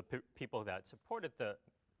 the people that supported the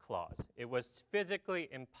clause. It was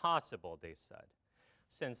physically impossible, they said,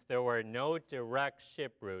 since there were no direct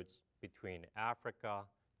ship routes between Africa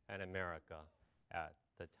and America at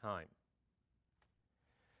the time.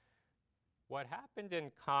 What happened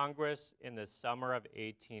in Congress in the summer of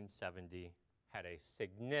 1870 had a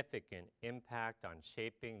significant impact on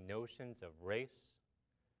shaping notions of race,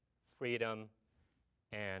 freedom,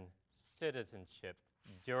 and citizenship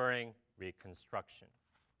during Reconstruction.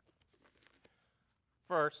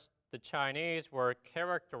 First, the Chinese were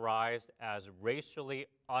characterized as racially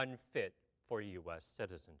unfit for U.S.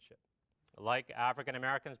 citizenship. Like African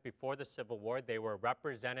Americans before the Civil War, they were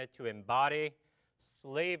represented to embody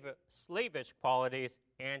slavish qualities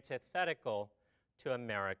antithetical to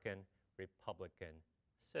American Republican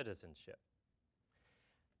citizenship.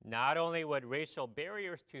 not only would racial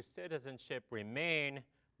barriers to citizenship remain,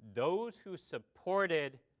 those who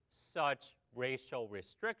supported such racial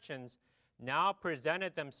restrictions now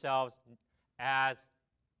presented themselves as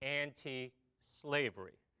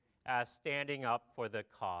anti-slavery, as standing up for the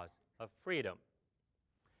cause of freedom.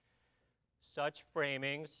 Such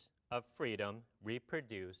framings of freedom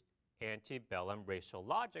reproduced antebellum racial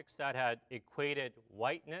logics that had equated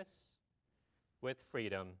whiteness with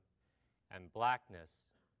freedom and blackness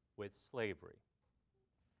with slavery.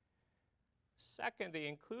 Second, the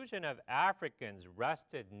inclusion of Africans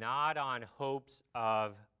rested not on hopes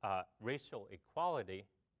of racial equality,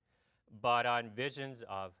 but on visions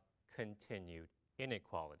of continued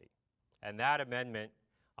inequality. And that amendment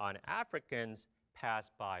on Africans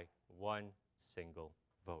passed by one single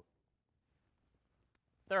vote.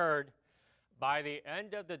 Third, by the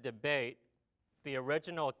end of the debate, the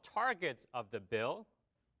original targets of the bill,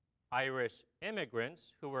 Irish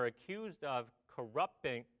immigrants who were accused of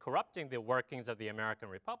corrupting the workings of the American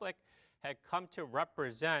Republic, had come to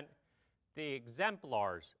represent the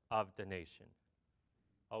exemplars of the nation,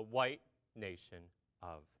 a white nation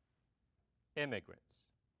of immigrants.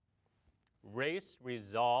 Race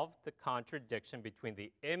resolved the contradiction between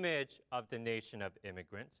the image of the nation of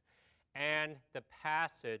immigrants and the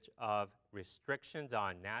passage of restrictions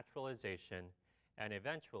on naturalization and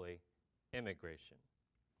eventually immigration.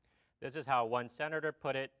 This is how one senator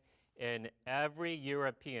put it: in every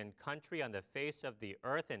European country on the face of the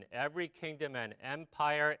earth, in every kingdom and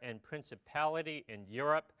empire and principality in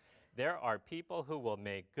Europe, there are people who will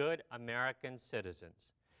make good American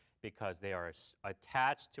citizens because they are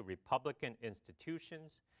attached to Republican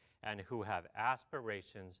institutions and who have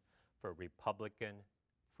aspirations for Republican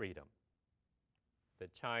freedom. The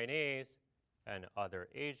Chinese and other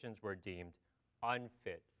Asians were deemed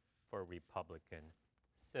unfit for Republican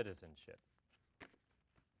citizenship.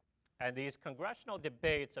 And these congressional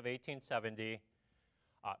debates of 1870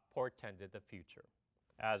 portended the future,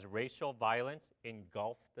 as racial violence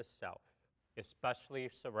engulfed the South, especially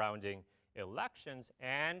surrounding elections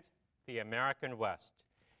and the American West,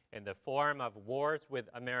 in the form of wars with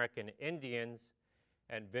American Indians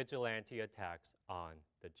and vigilante attacks on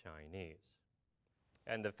the Chinese.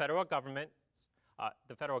 And the federal government's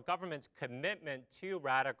commitment to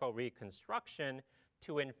radical Reconstruction,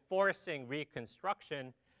 to enforcing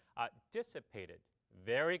Reconstruction, dissipated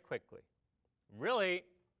very quickly. Really,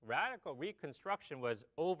 radical Reconstruction was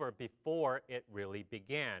over before it really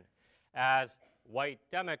began, as white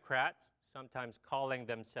Democrats, sometimes calling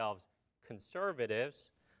themselves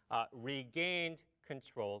conservatives, regained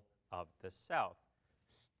control of the South,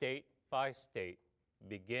 state by state,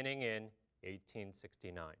 beginning in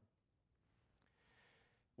 1869.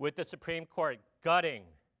 With the Supreme Court gutting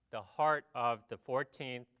the heart of the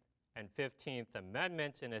 14th and 15th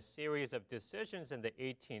Amendments in a series of decisions in the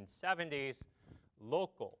 1870s,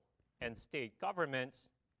 local and state governments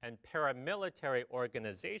and paramilitary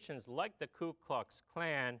organizations like the Ku Klux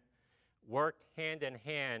Klan worked hand in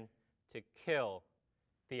hand to kill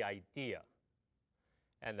the idea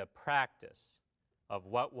and the practice of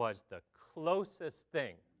what was the closest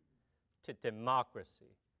thing to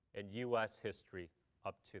democracy in U.S. history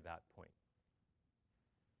up to that point.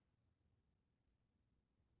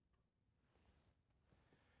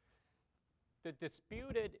 The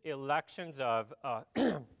disputed election of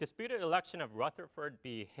Rutherford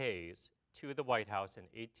B. Hayes to the White House in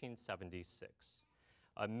 1876,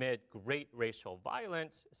 amid great racial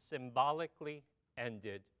violence, symbolically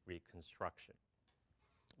ended Reconstruction.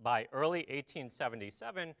 By early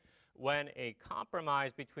 1877, when a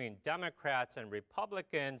compromise between Democrats and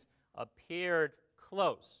Republicans appeared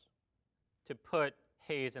close to put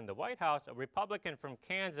Hayes in the White House, a Republican from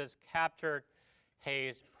Kansas captured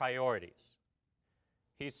Hayes' priorities.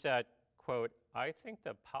 He said, quote, "I think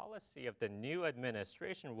the policy of the new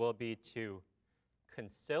administration will be to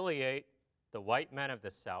conciliate the white men of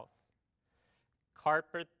the South,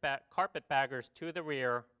 carpetbaggers to the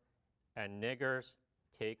rear, and niggers,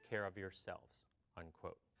 take care of yourselves,"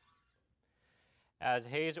 unquote. As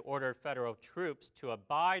Hayes ordered federal troops to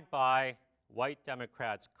abide by white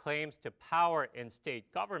Democrats' claims to power in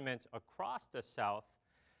state governments across the South,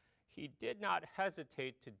 he did not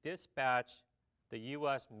hesitate to dispatch the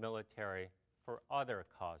U.S. military for other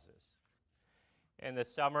causes. In the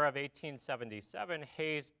summer of 1877,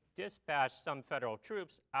 Hayes dispatched some federal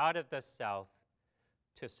troops out of the South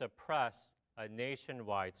to suppress a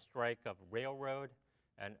nationwide strike of railroad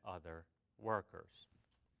and other workers.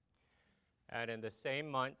 And in the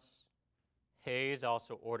same months, Hayes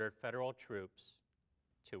also ordered federal troops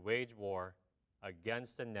to wage war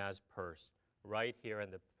against the Nez Perce right here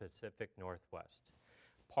in the Pacific Northwest,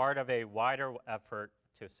 part of a wider effort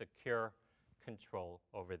to secure control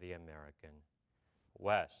over the American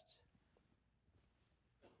West.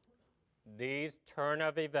 These turn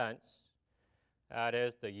of events, that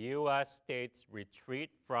is, the U.S. states'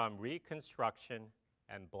 retreat from Reconstruction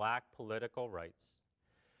and black political rights,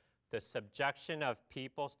 the subjection of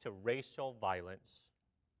peoples to racial violence,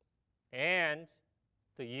 and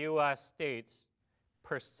the U.S. states'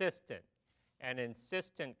 persistent and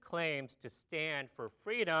insistent claims to stand for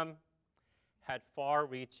freedom had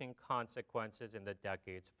far-reaching consequences in the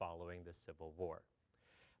decades following the Civil War.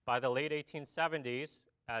 By the late 1870s,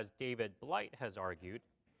 as David Blight has argued,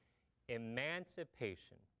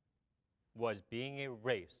 emancipation was being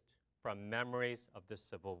erased from memories of the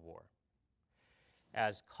Civil War,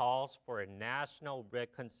 as calls for a national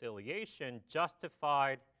reconciliation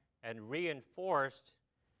justified and reinforced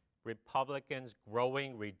Republicans'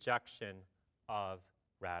 growing rejection of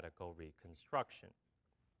radical Reconstruction.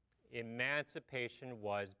 Emancipation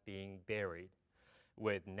was being buried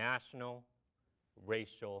with national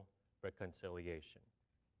racial reconciliation.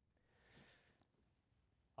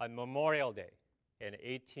 On Memorial Day in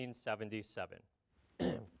 1877,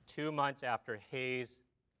 2 months after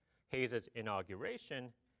Hayes's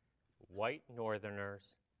inauguration, white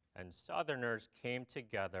Northerners and Southerners came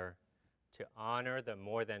together to honor the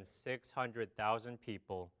more than 600,000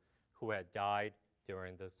 people who had died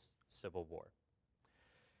during the Civil War.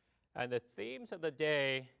 And the themes of the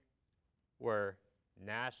day were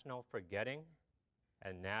national forgetting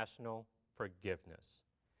and national forgiveness,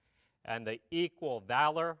 and the equal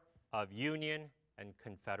valor of Union and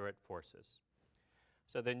Confederate forces.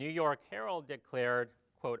 So the New York Herald declared,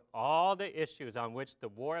 quote, "All the issues on which the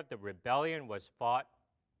War of the Rebellion was fought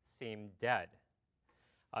seem dead.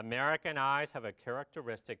 American eyes have a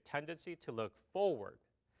characteristic tendency to look forward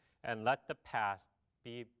and let the past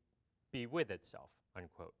be with itself,"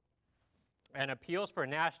 unquote. And appeals for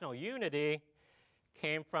national unity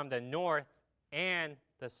came from the North and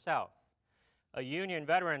the South. A Union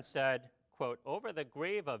veteran said, quote, "Over the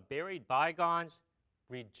grave of buried bygones,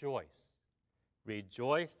 rejoice.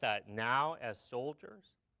 Rejoice that now as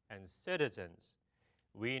soldiers and citizens,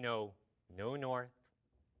 we know no North,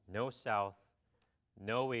 no South,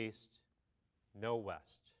 no East, no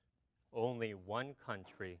West, only one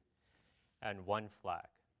country and one flag."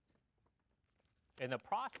 In the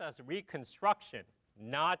process of Reconstruction,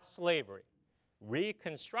 not slavery,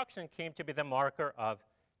 Reconstruction came to be the marker of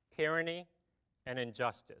tyranny and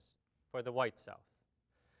injustice for the white South.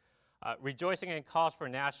 Rejoicing in calls for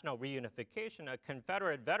national reunification, a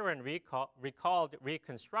Confederate veteran recalled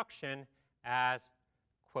Reconstruction as,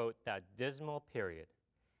 quote, "that dismal period,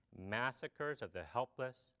 massacres of the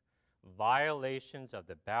helpless, violations of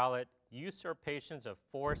the ballot, usurpations of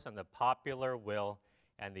force on the popular will,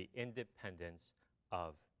 and the independence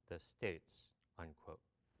of the states," unquote.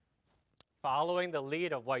 Following the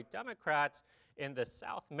lead of white Democrats in the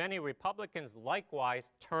South, many Republicans likewise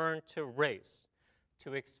turned to race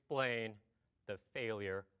to explain the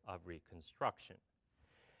failure of Reconstruction.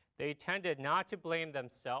 They tended not to blame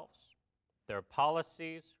themselves, their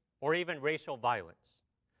policies, or even racial violence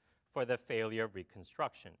for the failure of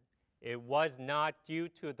Reconstruction. It was not due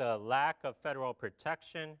to the lack of federal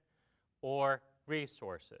protection or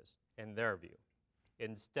resources, in their view.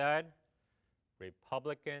 Instead,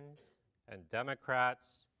 Republicans and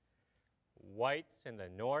Democrats, whites in the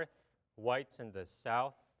North, whites in the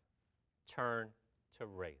South, turned to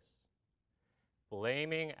race,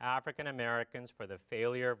 blaming African Americans for the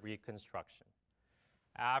failure of Reconstruction.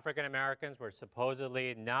 African Americans were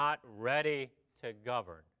supposedly not ready to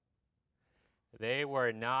govern. They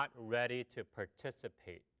were not ready to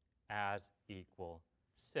participate as equal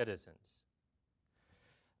citizens.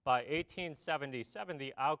 By 1877,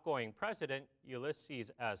 the outgoing president, Ulysses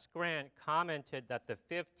S. Grant, commented that the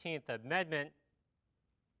 15th Amendment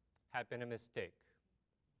had been a mistake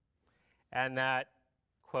and that,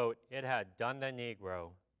 quote, "it had done the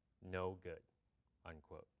Negro no good,"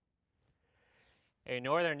 unquote. A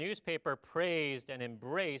Northern newspaper praised and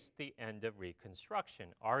embraced the end of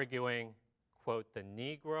Reconstruction, arguing, quote, "the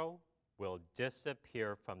Negro will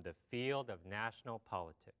disappear from the field of national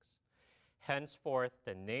politics. Henceforth,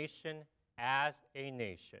 the nation as a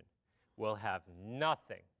nation will have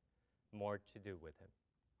nothing more to do with him,"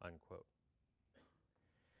 unquote.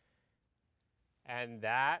 And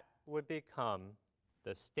that would become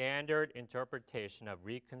the standard interpretation of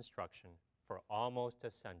Reconstruction for almost a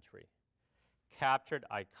century, captured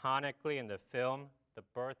iconically in the film The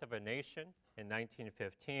Birth of a Nation in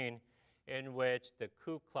 1915, in which the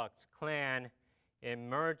Ku Klux Klan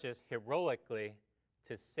emerges heroically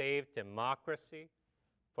to save democracy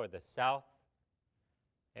for the South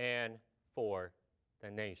and for the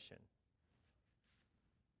nation.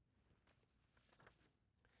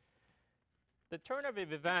 The turn of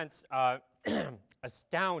events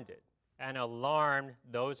astounded and alarmed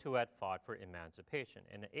those who had fought for emancipation.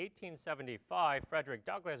 In 1875, Frederick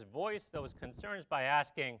Douglass voiced those concerns by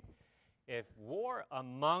asking, if war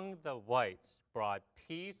among the whites brought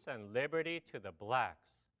peace and liberty to the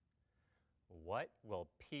blacks, what will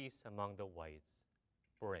peace among the whites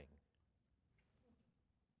bring?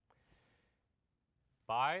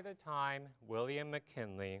 By the time William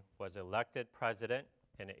McKinley was elected president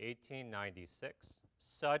in 1896,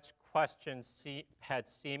 such questions had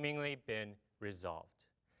seemingly been resolved.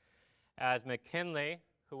 As McKinley,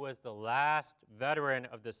 who was the last veteran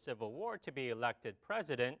of the Civil War to be elected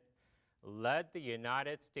president, led the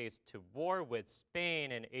United States to war with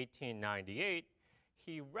Spain in 1898,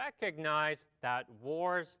 he recognized that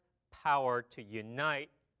war's power to unite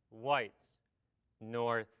whites,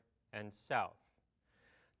 North and South.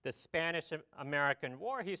 The Spanish-American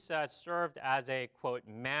War, he said, served as a, quote,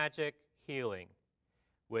 magic healing,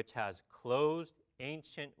 which has closed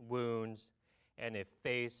ancient wounds and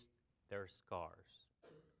effaced their scars,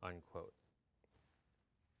 unquote.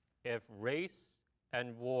 If race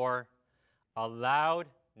and war allowed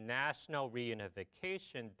national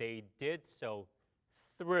reunification, they did so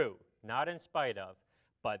through, not in spite of,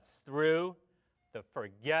 but through the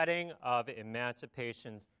forgetting of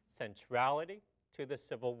emancipation's centrality to the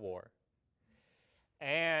Civil War,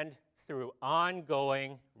 and through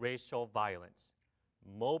ongoing racial violence,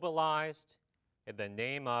 mobilized in the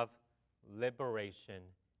name of liberation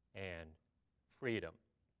and freedom.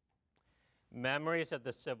 Memories of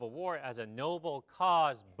the Civil War as a noble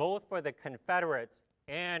cause, both for the Confederates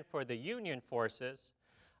and for the Union forces,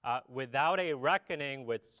 without a reckoning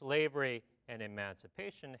with slavery and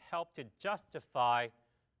emancipation, helped to justify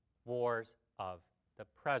wars of the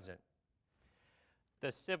present.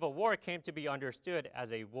 The Civil War came to be understood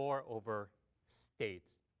as a war over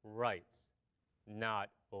states' rights, not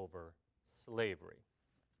over slavery.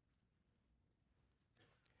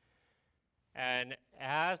 And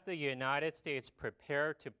as the United States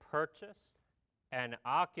prepared to purchase and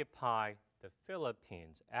occupy the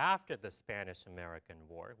Philippines after the Spanish-American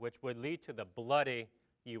War, which would lead to the bloody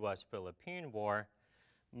U.S.-Philippine War,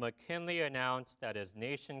 McKinley announced that his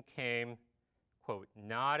nation came, quote,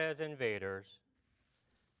 not as invaders,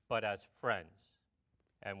 but as friends,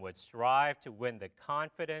 and would strive to win the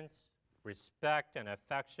confidence, respect, and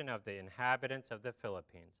affection of the inhabitants of the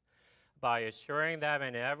Philippines by assuring them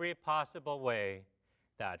in every possible way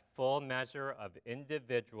that full measure of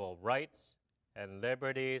individual rights and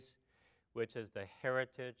liberties, which is the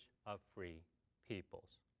heritage of free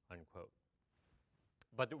peoples, unquote.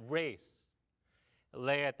 But race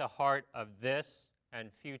lay at the heart of this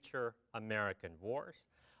and future American wars,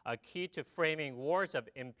 a key to framing wars of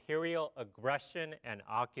imperial aggression and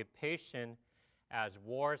occupation as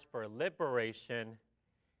wars for liberation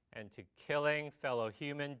and to killing fellow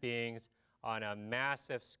human beings on a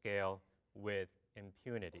massive scale with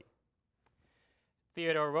impunity.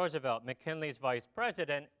 Theodore Roosevelt, McKinley's vice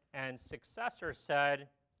president and successor, said,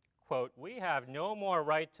 quote, we have no more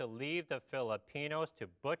right to leave the Filipinos to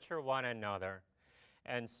butcher one another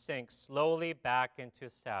and sink slowly back into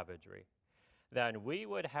savagery than we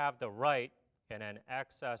would have the right, in an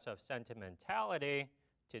excess of sentimentality,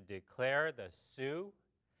 to declare the Sioux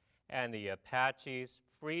and the Apaches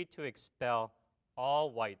free to expel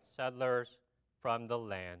all white settlers from the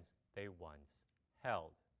lands they once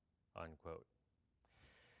held, unquote.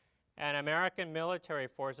 And American military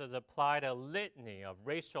forces applied a litany of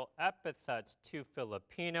racial epithets to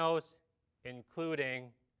Filipinos,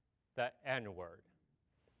 including the N-word.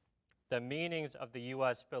 The meanings of the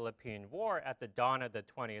U.S.-Philippine War at the dawn of the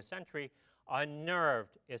 20th century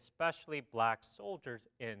unnerved especially black soldiers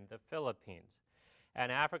in the Philippines.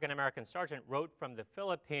 An African-American sergeant wrote from the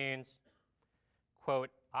Philippines, quote,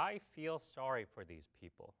 I feel sorry for these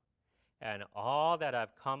people and all that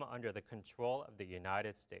have come under the control of the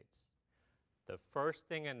United States. The first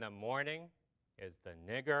thing in the morning is the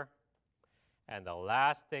nigger, and the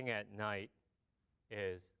last thing at night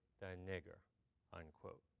is the nigger,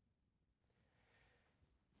 unquote.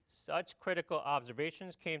 Such critical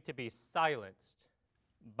observations came to be silenced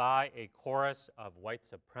by a chorus of white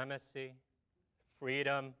supremacy,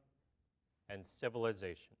 freedom, and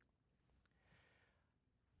civilization.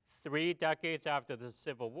 3 decades after the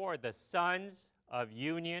Civil War, the sons of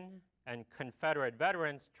Union and Confederate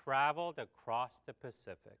veterans traveled across the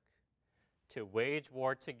Pacific to wage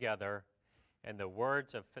war together, in the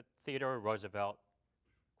words of Theodore Roosevelt,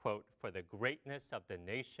 quote, for the greatness of the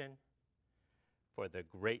nation, for the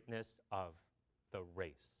greatness of the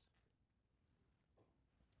race.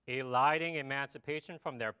 Eliding emancipation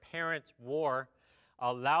from their parents' war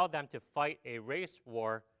allowed them to fight a race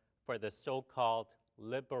war for the so-called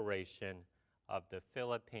liberation of the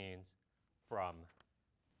Philippines from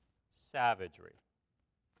savagery.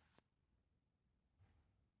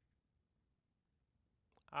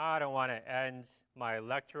 I don't want to end my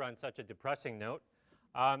lecture on such a depressing note.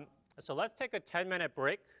 So let's take a 10-minute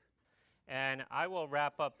break, and I will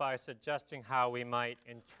wrap up by suggesting how we might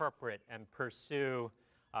interpret and pursue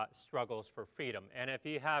struggles for freedom. And if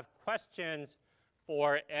you have questions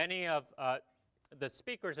for any of the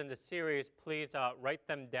speakers in the series, please write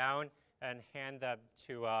them down and hand them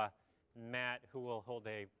to Matt, who will hold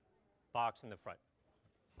a box in the front.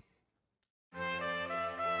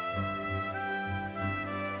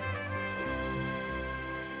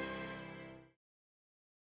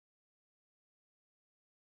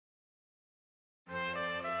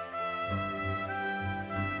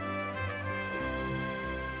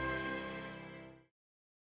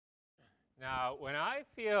 Now, when I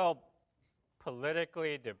feel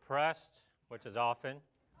politically depressed, which is often,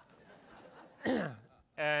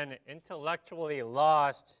 and intellectually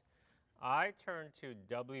lost, I turn to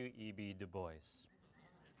W.E.B. Du Bois.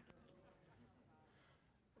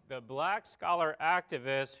 The black scholar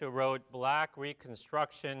activist who wrote Black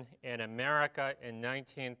Reconstruction in America in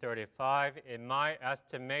 1935, in my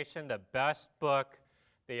estimation, the best book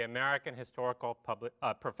the American historical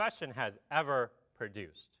profession has ever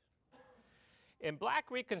produced. In Black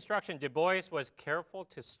Reconstruction, Du Bois was careful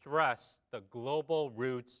to stress the global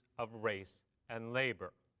roots of race and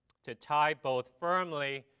labor, to tie both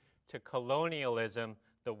firmly to colonialism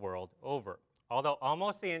the world over. Although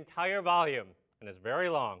almost the entire volume, and it's very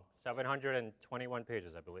long, 721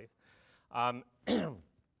 pages, I believe,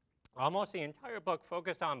 almost the entire book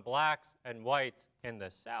focused on blacks and whites in the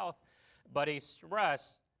South, but he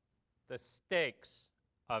stressed the stakes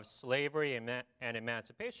of slavery and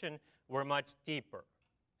emancipation were much deeper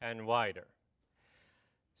and wider.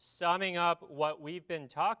 Summing up what we've been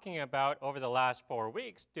talking about over the last 4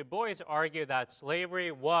 weeks, Du Bois argued that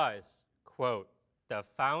slavery was, quote, the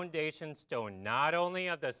foundation stone not only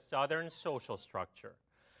of the Southern social structure,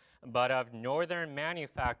 but of Northern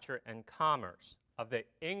manufacture and commerce, of the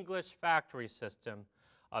English factory system,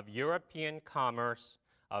 of European commerce,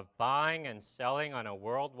 of buying and selling on a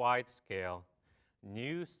worldwide scale.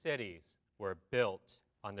 New cities were built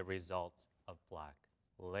on the results of black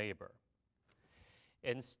labor.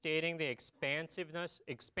 In stating the expansiveness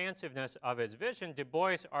of his vision, Du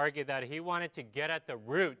Bois argued that he wanted to get at the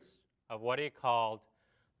roots of what he called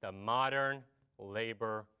the modern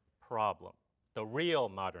labor problem, the real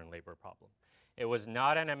modern labor problem. It was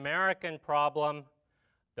not an American problem,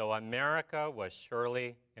 though America was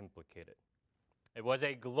surely implicated. It was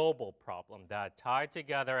a global problem that tied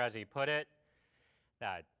together, as he put it,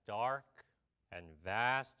 that dark and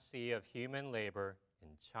vast sea of human labor in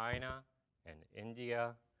China and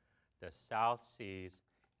India, the South Seas,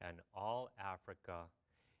 and all Africa,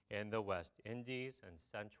 in the West Indies and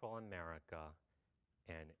Central America,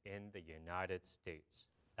 and in the United States,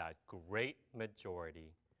 that great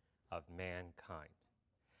majority of mankind.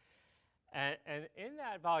 And in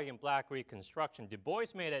that volume, Black Reconstruction, Du Bois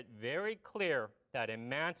made it very clear that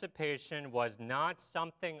emancipation was not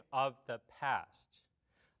something of the past,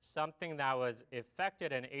 something that was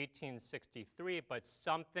effected in 1863, but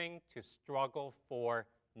something to struggle for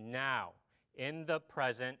now, in the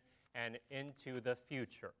present, and into the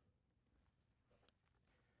future.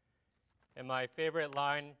 In my favorite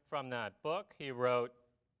line from that book, he wrote,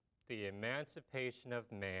 "The emancipation of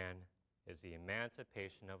man is the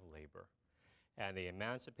emancipation of labor. And the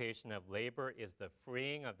emancipation of labor is the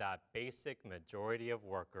freeing of that basic majority of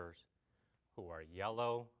workers who are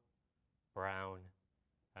yellow, brown,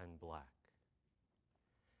 and black."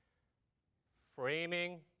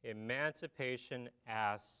 Framing emancipation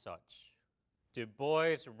as such, Du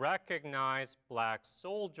Bois recognized black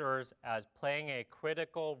soldiers as playing a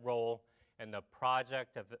critical role in the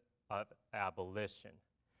project of abolition.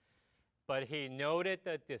 But he noted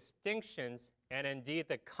the distinctions and indeed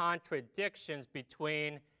the contradictions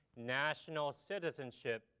between national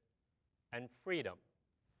citizenship and freedom.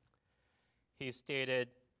 He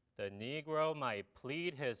stated, "The Negro might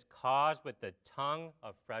plead his cause with the tongue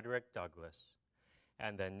of Frederick Douglass,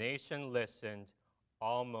 and the nation listened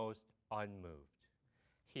almost unmoved.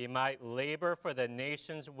 He might labor for the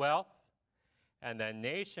nation's wealth, and the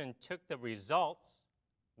nation took the results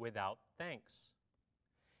without thanks,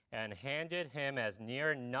 and handed him as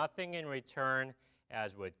near nothing in return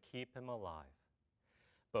as would keep him alive.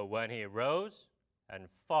 But when he rose and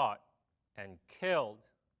fought and killed,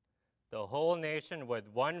 the whole nation with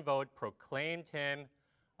one vote proclaimed him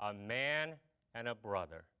a man and a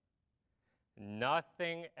brother.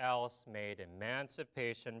 Nothing else made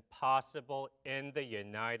emancipation possible in the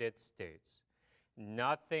United States.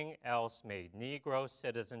 Nothing else made Negro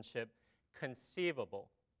citizenship conceivable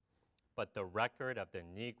but the record of the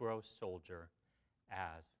Negro soldier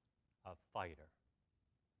as a fighter.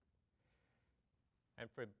 And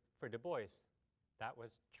for Du Bois, that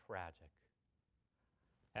was tragic.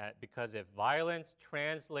 Because if violence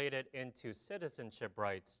translated into citizenship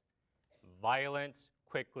rights, violence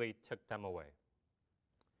quickly took them away.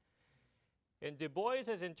 In Du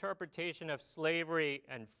Bois's interpretation of slavery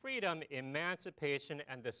and freedom, emancipation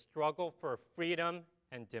and the struggle for freedom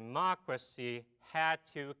and democracy had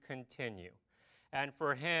to continue. And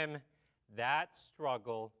for him, that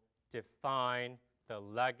struggle defined the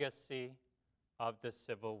legacy of the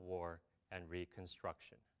Civil War and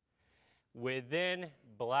Reconstruction. Within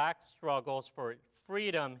black struggles for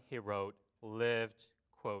freedom, he wrote, lived,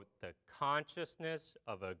 quote, the consciousness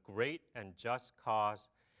of a great and just cause,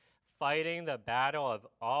 fighting the battle of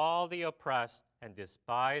all the oppressed and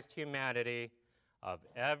despised humanity of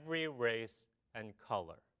every race and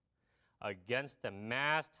color, against the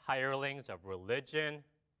massed hirelings of religion,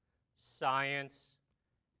 science,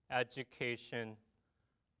 education,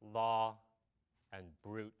 law, and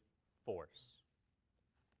brute force.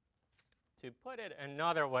 To put it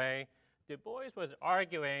another way, Du Bois was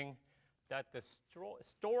arguing that the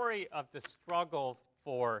story of the struggle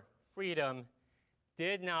for freedom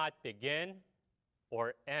did not begin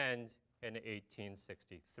or end in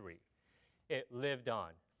 1863. It lived on.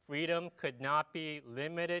 Freedom could not be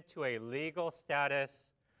limited to a legal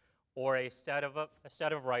status or a set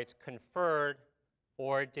of rights conferred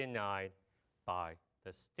or denied by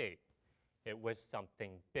the state. It was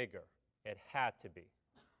something bigger. It had to be.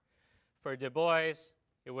 For Du Bois,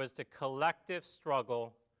 it was the collective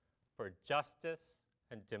struggle for justice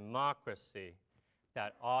and democracy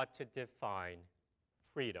that ought to define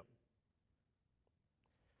freedom.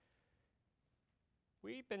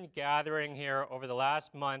 We've been gathering here over the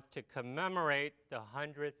last month to commemorate the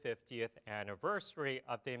 150th anniversary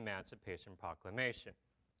of the Emancipation Proclamation.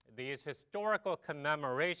 These historical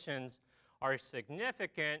commemorations are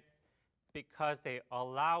significant because they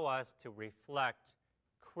allow us to reflect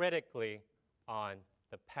critically on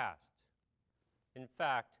the past. In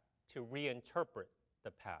fact, to reinterpret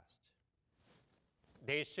the past.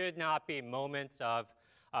 They should not be moments of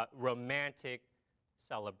romantic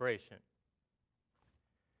celebration.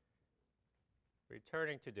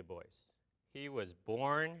 Returning to Du Bois, he was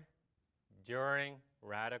born during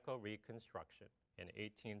radical Reconstruction in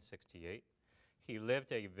 1868. He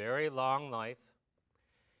lived a very long life,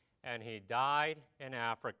 and he died in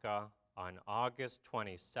Africa on August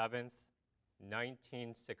 27th,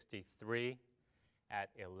 1963 at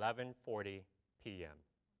 11:40 p.m.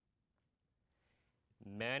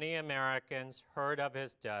 Many Americans heard of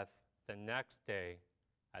his death the next day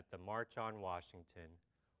at the March on Washington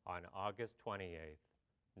on August 28th,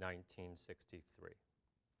 1963.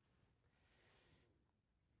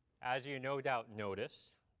 As you no doubt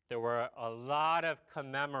noticed, there were a lot of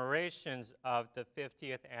commemorations of the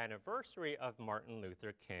 50th anniversary of Martin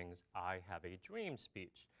Luther King's I Have a Dream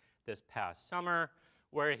speech this past summer,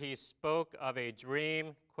 where he spoke of a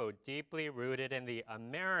dream, quote, deeply rooted in the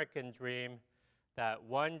American dream that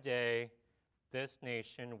one day this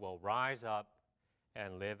nation will rise up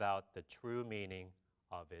and live out the true meaning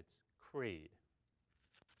of its creed.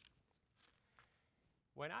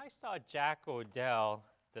 When I saw Jack Odell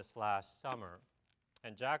this last summer,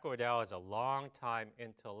 and Jack Odell is a longtime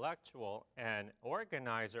intellectual and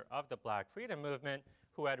organizer of the Black Freedom Movement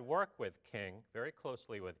who had worked with King, very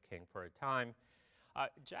closely with King for a time,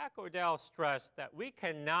 Jack Odell stressed that we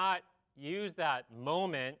cannot use that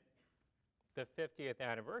moment, the 50th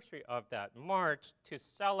anniversary of that march, to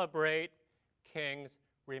celebrate King's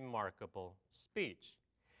remarkable speech.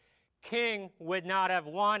 King would not have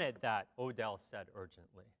wanted that, Odell said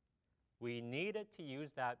urgently. We needed to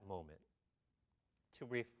use that moment to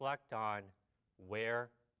reflect on where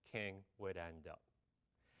King would end up.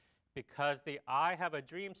 Because the I Have a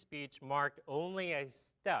Dream speech marked only a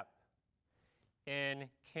step in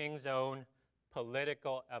King's own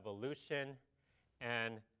political evolution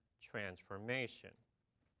and transformation.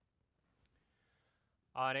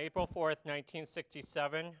 On April 4th,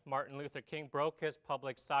 1967, Martin Luther King broke his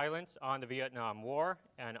public silence on the Vietnam War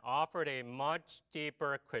and offered a much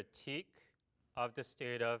deeper critique of the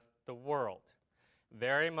state of the world,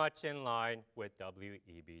 very much in line with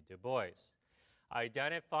W.E.B. Du Bois,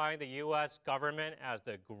 identifying the U.S. government as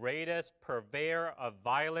the greatest purveyor of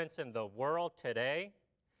violence in the world today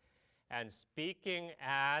and speaking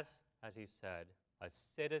as he said, a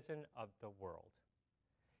citizen of the world.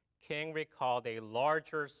 King recalled a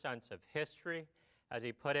larger sense of history, as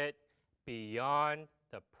he put it, beyond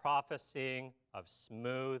the prophesying of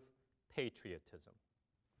smooth patriotism.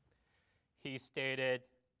 He stated,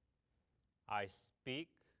 "I speak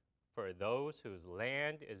for those whose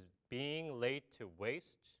land is being laid to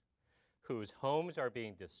waste, whose homes are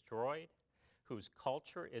being destroyed, whose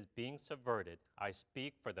culture is being subverted. I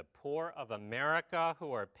speak for the poor of America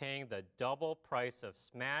who are paying the double price of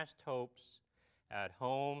smashed hopes at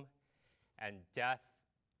home and death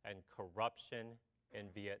and corruption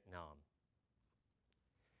in Vietnam."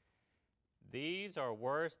 These are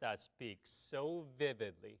words that speak so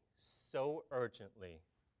vividly, so urgently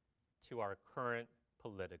to our current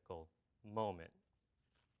political moment.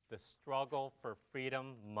 The struggle for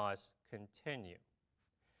freedom must continue.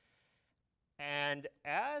 And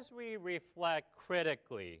as we reflect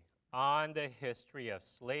critically on the history of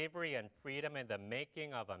slavery and freedom in the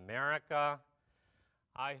making of America,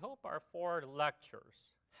 I hope our 4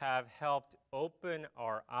 lectures have helped open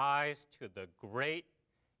our eyes to the great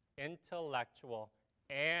intellectual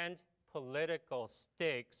and political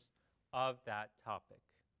stakes of that topic.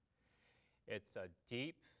 It's a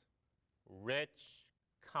deep, rich,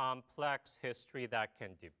 complex history that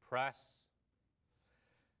can depress,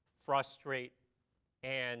 frustrate,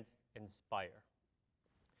 and inspire.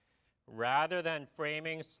 Rather than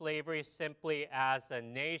framing slavery simply as a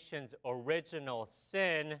nation's original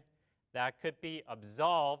sin that could be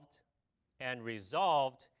absolved and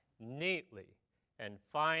resolved neatly and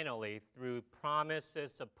finally through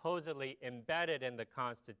promises supposedly embedded in the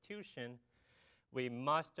Constitution, we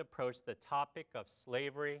must approach the topic of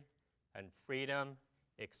slavery and freedom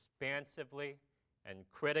expansively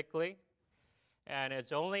and critically. And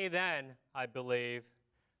it's only then, I believe,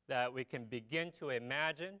 that we can begin to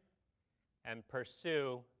imagine and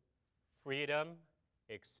pursue freedom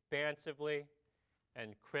expansively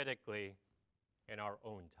and critically in our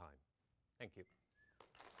own time. Thank you.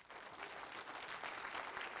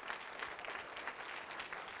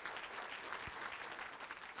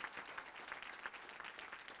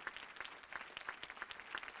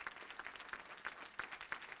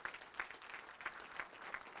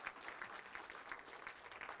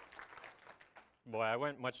 Boy, I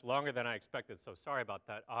went much longer than I expected, so sorry about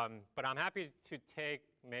that. But I'm happy to take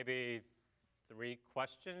maybe 3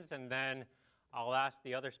 questions, and then I'll ask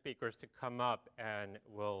the other speakers to come up and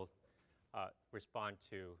we'll respond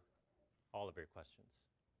to all of your questions.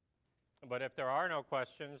 But if there are no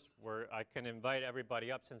questions, I can invite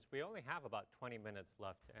everybody up since we only have about 20 minutes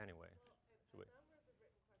left anyway. Well, a number of the written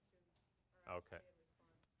questions are Okay.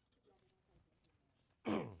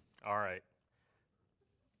 in response. All right.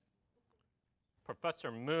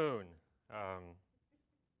 Professor Moon, it's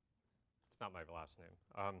not my last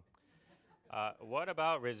name. What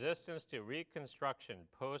about resistance to Reconstruction,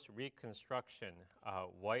 post-Reconstruction,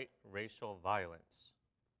 white racial violence?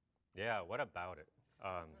 Yeah, what about it?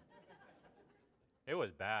 It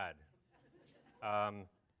was bad.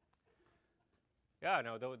 Yeah,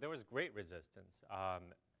 no, there was great resistance.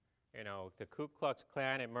 You know, the Ku Klux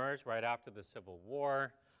Klan emerged right after the Civil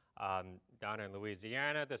War. Down in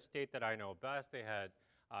Louisiana, the state that I know best, they had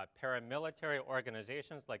paramilitary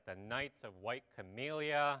organizations like the Knights of White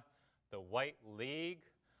Camellia, the White League.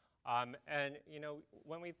 And, you know,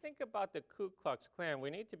 when we think about the Ku Klux Klan, we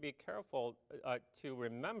need to be careful to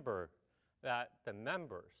remember that the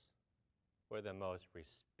members were the most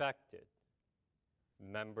respected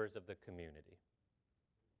members of the community,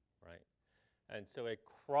 right? And so it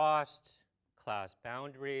crossed class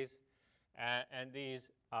boundaries, and these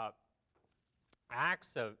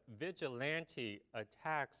acts of vigilante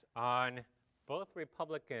attacks on both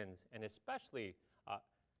Republicans and especially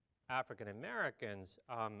African Americans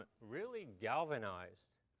really galvanized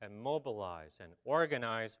and mobilized and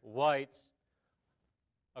organized whites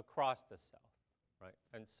across the South, right?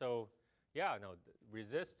 And so, yeah, no, the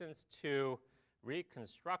resistance to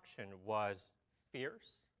Reconstruction was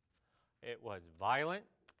fierce, it was violent,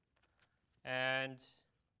 and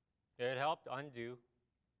it helped undo.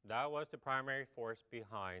 That was the primary force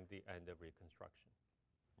behind the end of Reconstruction,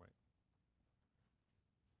 right?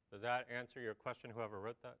 Does that answer your question, whoever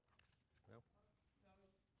wrote that? No?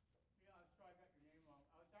 Yeah, sorry, I got your name wrong.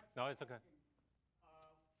 I was actually No, it's okay. asking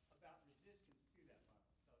about resistance to that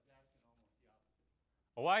violence. So I was asking almost the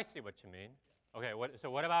opposite. Oh, I see what you mean. Okay, so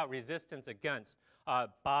what about resistance against?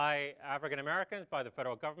 By African Americans, by the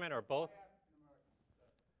federal government, or both?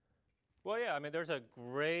 Well, yeah, I mean, there's a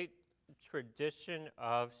great tradition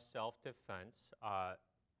of self-defense.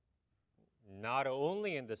 not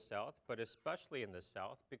only in the South, but especially in the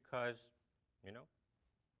South, because, you know,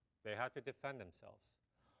 they had to defend themselves.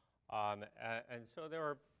 And so there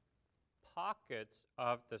were pockets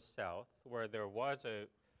of the South where there was a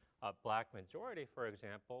black majority, for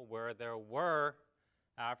example, where there were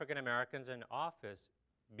African Americans in office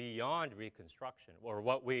beyond Reconstruction, or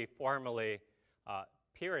what we formally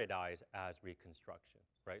periodize as Reconstruction,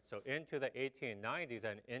 right? So into the 1890s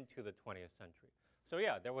and into the 20th century. So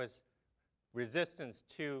yeah, there was resistance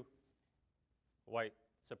to white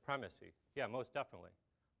supremacy. Yeah, most definitely,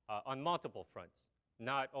 on multiple fronts,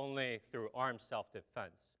 not only through armed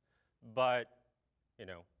self-defense, but, you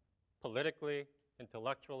know, politically,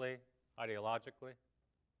 intellectually, ideologically,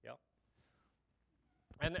 yeah.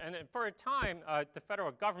 And for a time, the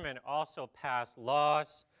federal government also passed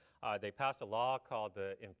laws. They passed a law called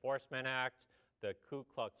the Enforcement Act, the Ku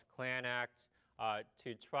Klux Klan Act,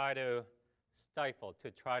 to try to stifle,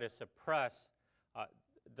 to try to suppress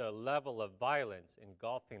the level of violence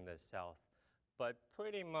engulfing the South. But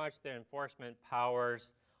pretty much the enforcement powers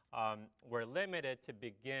were limited to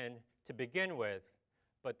begin with,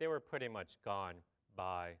 but they were pretty much gone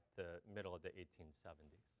by the middle of the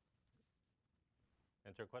 1870s.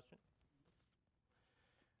 Answer a question?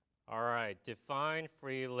 All right, define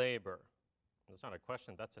free labor. That's not a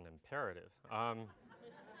question, that's an imperative.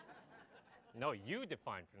 No, you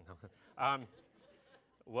define free labor.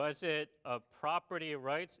 Was it a property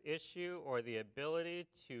rights issue or the ability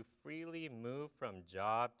to freely move from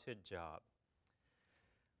job to job?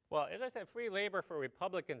 Well, as I said, free labor for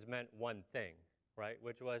Republicans meant one thing, right,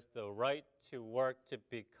 which was the right to work to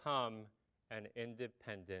become an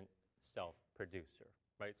independent self-producer,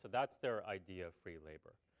 right? So that's their idea of free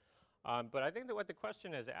labor. But I think that what the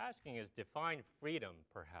question is asking is define freedom,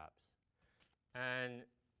 perhaps. And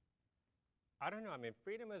I don't know, I mean,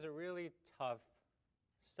 freedom is a really tough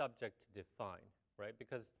subject to define, right?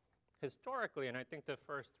 Because historically, and I think the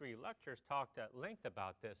first 3 lectures talked at length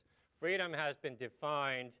about this, freedom has been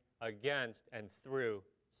defined against and through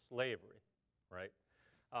slavery, right?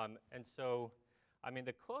 And so, I mean,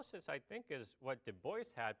 the closest I think is what Du Bois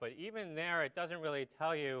had, but even there, it doesn't really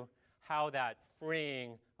tell you how that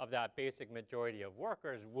freeing of that basic majority of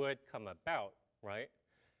workers would come about, right?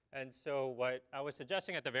 And so what I was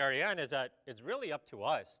suggesting at the very end is that it's really up to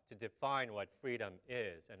us to define what freedom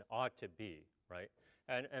is and ought to be, right?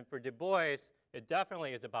 And for Du Bois, it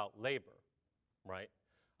definitely is about labor, right?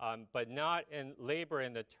 But not in labor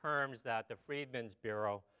in the terms that the Freedmen's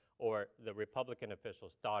Bureau or the Republican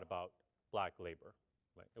officials thought about black labor,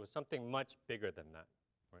 right? It was something much bigger than that,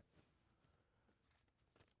 right?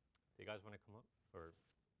 Do you guys want to come up? Or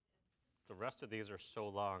the rest of these are so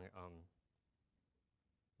long.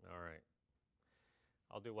 All right.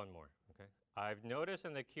 I'll do one more, okay? I've noticed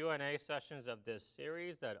in the Q&A sessions of this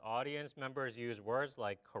series that audience members use words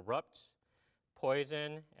like corrupt,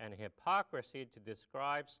 poison, and hypocrisy to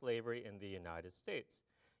describe slavery in the United States.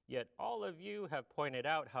 Yet all of you have pointed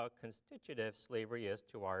out how constitutive slavery is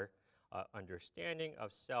to our understanding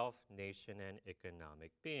of self, nation, and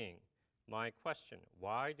economic being. My question,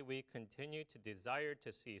 why do we continue to desire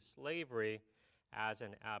to see slavery as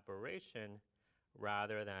an aberration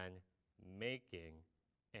rather than making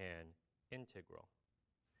an integral?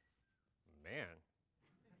 Man,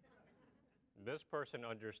 this person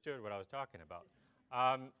understood what I was talking about.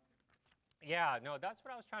 Yeah, no, that's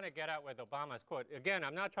what I was trying to get at with Obama's quote. Again,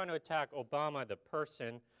 I'm not trying to attack Obama, the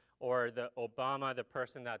person, or Obama, the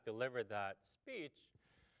person that delivered that speech,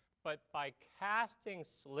 but by casting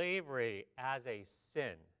slavery as a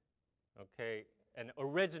sin, okay, an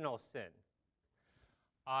original sin,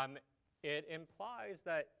 it implies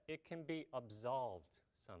that it can be absolved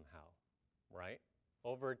somehow, right?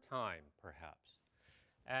 Over time, perhaps.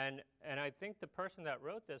 And I think the person that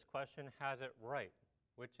wrote this question has it right,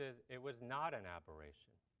 which is it was not an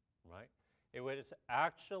aberration, right? It was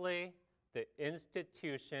actually the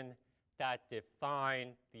institution that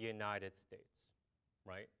defined the United States,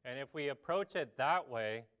 right? And if we approach it that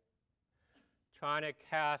way, trying to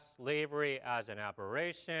cast slavery as an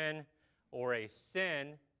aberration or a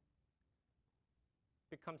sin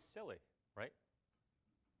becomes silly, right?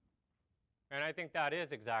 And I think that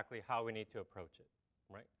is exactly how we need to approach it,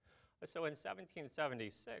 right? So in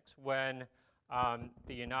 1776, when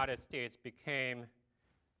the United States became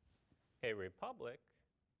a republic,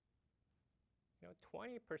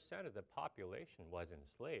 20% of the population was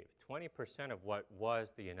enslaved, 20% of what was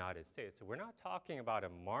the United States. So we're not talking about a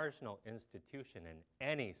marginal institution in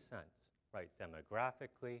any sense, right?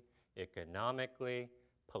 Demographically, economically,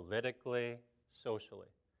 politically, socially.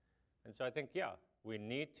 And so I think, yeah, we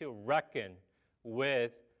need to reckon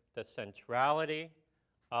with the centrality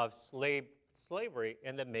of slavery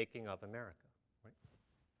in the making of America. Right?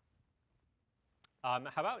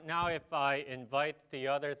 How about now if I invite the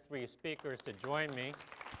other three speakers to join me.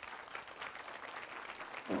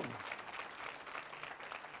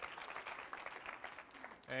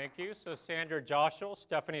 Thank you. So Sandra Joshua,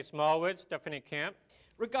 Stephanie Smallwood, Stephanie Camp.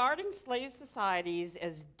 Regarding slave societies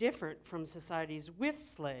as different from societies with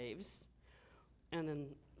slaves, and then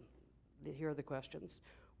here are the questions.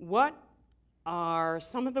 What are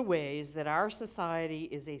some of the ways that our society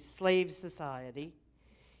is a slave society,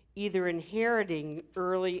 either inheriting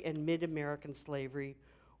early and mid-American slavery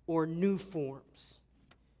or new forms?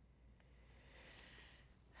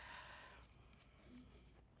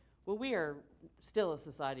 Well, we are still a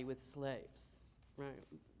society with slaves, right?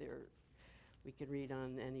 We can read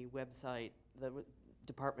on any website, the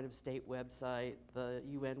Department of State website, the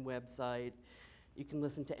UN website. You can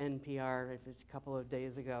listen to NPR, if it's a couple of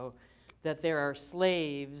days ago, that there are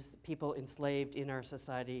slaves, people enslaved in our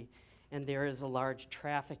society, and there is a large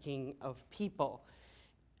trafficking of people.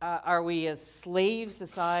 Are we a slave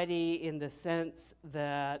society in the sense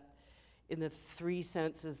that, in the three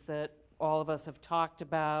senses that all of us have talked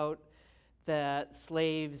about, that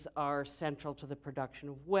slaves are central to the production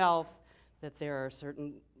of wealth, that there are a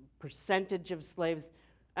certain percentage of slaves?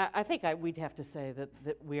 I think we'd have to say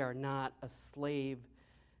that we are not a slave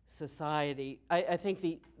society. I think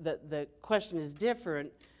the question is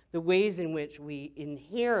different, the ways in which we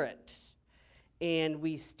inherit and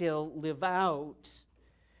we still live out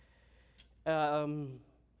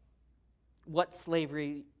what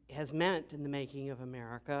slavery has meant in the making of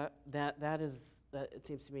America. That is, it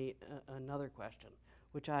seems to me, another question,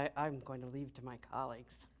 which I'm going to leave to my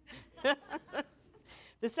colleagues.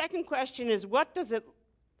 The second question is, what does it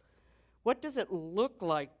look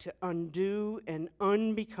like to undo and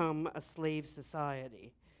unbecome a slave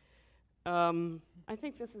society? I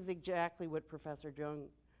think this is exactly what Professor Jung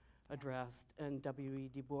addressed and W.E.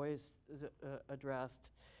 Du Bois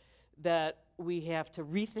addressed, that we have to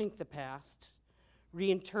rethink the past,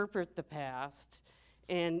 reinterpret the past,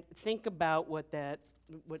 and think about what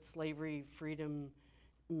slavery, freedom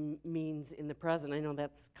means in the present. I know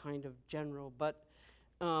that's kind of general, but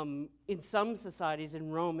in some societies,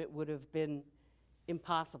 in Rome, it would have been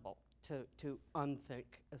impossible to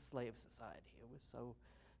unthink a slave society. It was so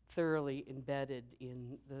thoroughly embedded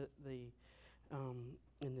in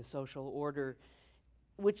the social order,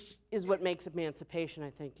 which is what makes emancipation,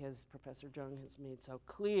 I think, as Professor Jung has made so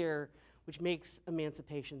clear, which makes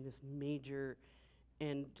emancipation this major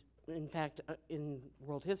and, in fact, in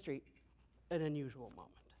world history, an unusual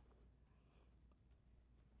moment.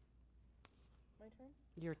 My turn?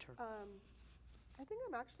 Your turn. I think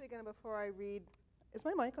I'm actually going to, before I read, is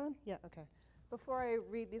my mic on? Yeah, okay. Before I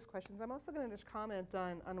read these questions, I'm also going to just comment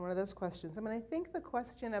on one of those questions. I mean, I think the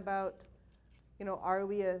question about, are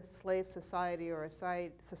we a slave society or a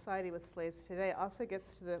society with slaves today also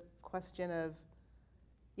gets to the question of,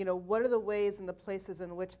 what are the ways and the places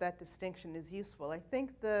in which that distinction is useful? I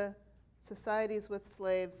think the societies with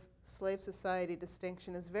slaves, slave society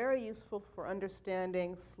distinction is very useful for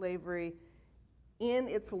understanding slavery in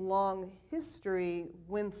its long history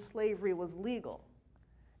when slavery was legal.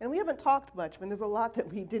 And we haven't talked much, I mean, there's a lot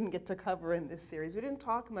that we didn't get to cover in this series. We didn't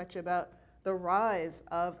talk much about the rise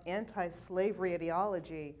of anti-slavery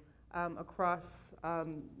ideology across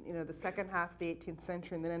the second half of the 18th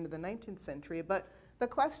century and the end of the 19th century. But the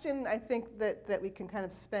question I think that we can kind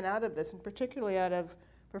of spin out of this, and particularly out of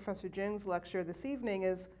Professor Jung's lecture this evening,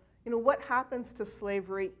 is what happens to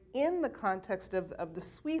slavery in the context of the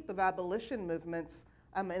sweep of abolition movements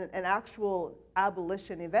and actual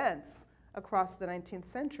abolition events across the 19th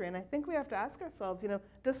century. And I think we have to ask ourselves,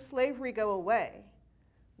 does slavery go away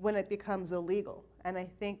when it becomes illegal? And I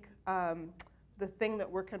think the thing that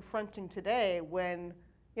we're confronting today, when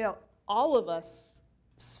all of us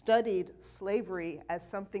studied slavery as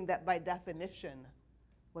something that by definition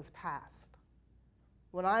was past.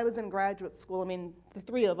 When I was in graduate school, I mean, the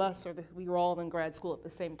three of us, we were all in grad school at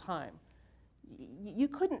the same time. You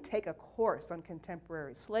couldn't take a course on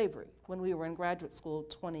contemporary slavery when we were in graduate school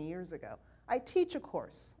 20 years ago. I teach a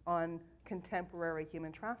course on contemporary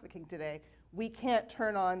human trafficking today. We can't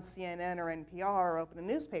turn on CNN or NPR or open a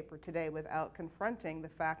newspaper today without confronting the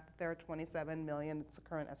fact that there are 27 million, it's the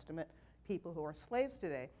current estimate, people who are slaves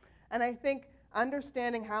today. And I think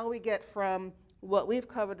understanding how we get from what we've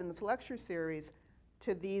covered in this lecture series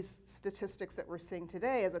to these statistics that we're seeing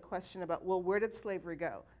today is a question about, well, where did slavery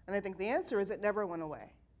go? And I think the answer is it never went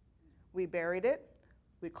away. We buried it.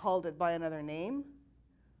 We called it by another name.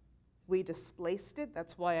 We displaced it.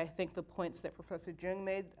 That's why I think the points that Professor Jung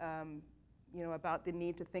made about the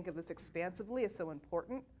need to think of this expansively is so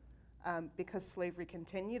important because slavery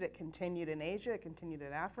continued. It continued in Asia, it continued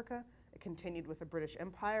in Africa, it continued with the British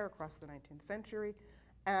Empire across the 19th century.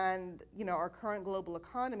 And our current global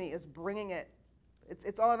economy is bringing it,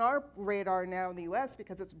 it's on our radar now in the US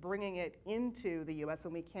because it's bringing it into the US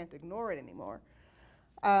and we can't ignore it anymore.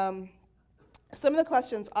 Some of the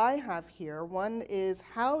questions I have here, one is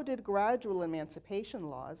how did gradual emancipation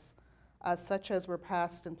laws, such as were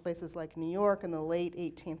passed in places like New York in the late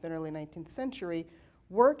 18th and early 19th century,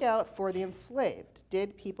 work out for the enslaved?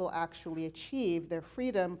 Did people actually achieve their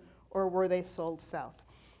freedom or were they sold south?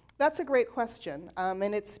 That's a great question,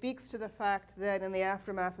 and it speaks to the fact that in the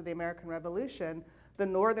aftermath of the American Revolution, the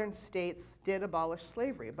northern states did abolish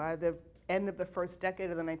slavery. By the end of the first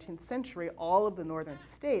decade of the 19th century, all of the northern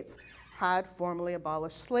states had formally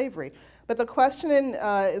abolished slavery. But the question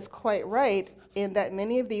is quite right in that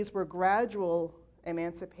many of these were gradual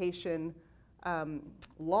emancipation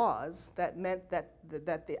laws that meant that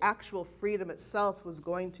the actual freedom itself was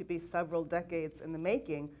going to be several decades in the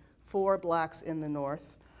making for blacks in the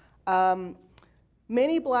North.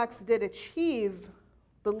 Many blacks did achieve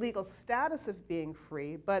the legal status of being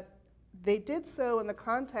free, but they did so in the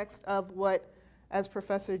context of what, as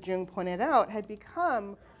Professor Jung pointed out, had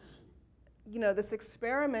become this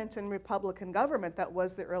experiment in Republican government that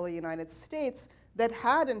was the early United States that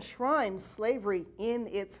had enshrined slavery in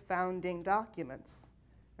its founding documents.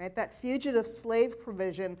 Right? That fugitive slave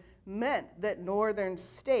provision meant that northern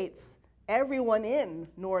states, everyone in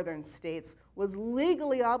northern states, was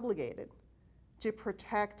legally obligated to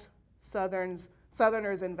protect Southerners'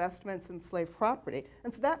 investments in slave property.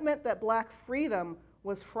 And so that meant that black freedom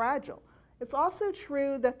was fragile. It's also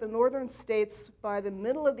true that the northern states, by the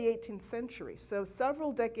middle of the 18th century, so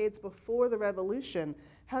several decades before the Revolution,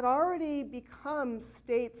 had already become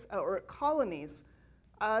states or colonies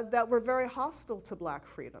that were very hostile to black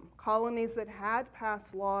freedom. Colonies that had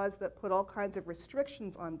passed laws that put all kinds of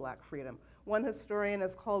restrictions on black freedom. One historian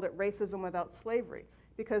has called it racism without slavery,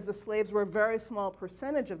 because the slaves were a very small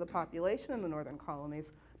percentage of the population in the northern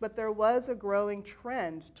colonies, but there was a growing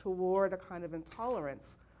trend toward a kind of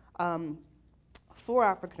intolerance for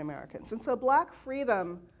African Americans. And so black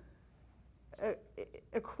freedom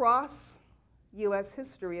across US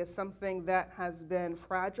history is something that has been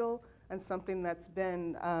fragile and something that's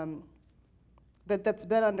been, that's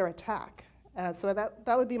been under attack. So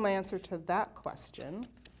that would be my answer to that question.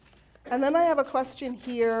 And then I have a question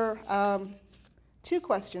here, two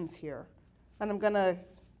questions here, and I'm going to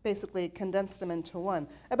basically condense them into one,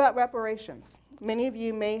 about reparations. Many of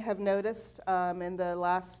you may have noticed in the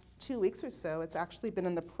last 2 weeks or so, it's actually been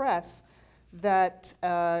in the press, that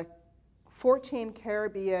 14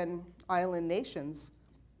 Caribbean island nations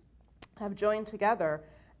have joined together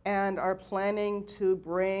and are planning to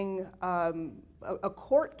bring a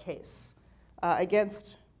court case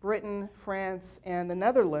against Britain, France, and the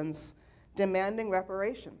Netherlands demanding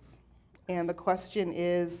reparations. And the question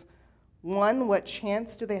is, one, what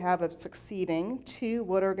chance do they have of succeeding? Two,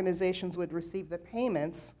 what organizations would receive the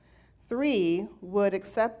payments? Three, would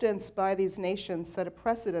acceptance by these nations set a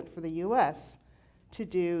precedent for the US to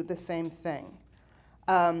do the same thing?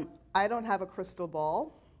 I don't have a crystal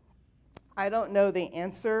ball. I don't know the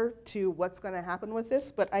answer to what's going to happen with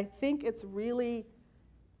this, but I think it's really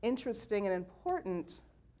interesting and important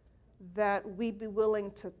that we be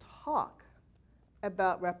willing to talk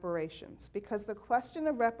about reparations, because the question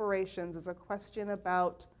of reparations is a question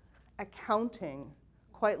about accounting,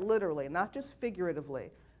 quite literally, not just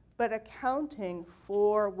figuratively, but accounting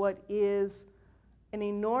for what is an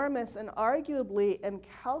enormous and arguably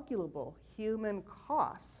incalculable human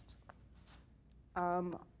cost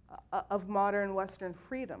of modern Western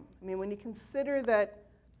freedom. I mean, when you consider that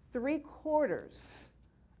 3/4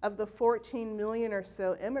 of the 14 million or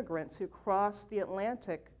so immigrants who crossed the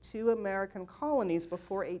Atlantic to American colonies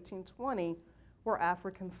before 1820 were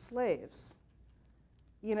African slaves.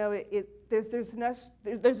 There's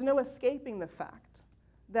no escaping the fact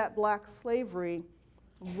that black slavery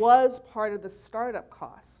was part of the startup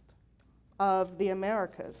cost of the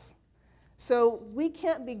Americas. So we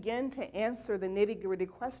can't begin to answer the nitty-gritty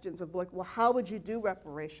questions of like, well, how would you do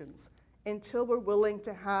reparations until we're willing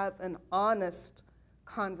to have an honest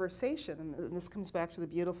conversation. And this comes back to the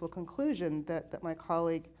beautiful conclusion that my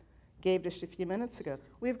colleague gave just a few minutes ago.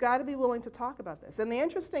 We've got to be willing to talk about this. And the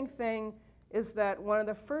interesting thing is that one of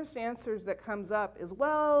the first answers that comes up is,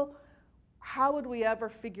 well, how would we ever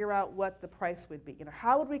figure out what the price would be?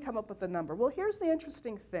 How would we come up with a number? Well, here's the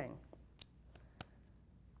interesting thing.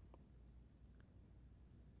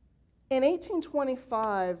 In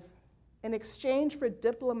 1825, in exchange for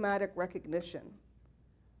diplomatic recognition,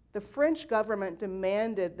 the French government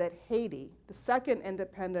demanded that Haiti, the second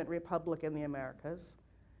independent republic in the Americas,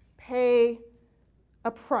 pay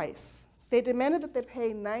a price. They demanded that they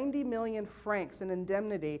pay 90 million francs in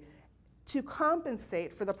indemnity to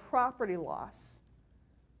compensate for the property loss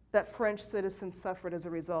that French citizens suffered as a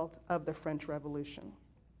result of the French Revolution.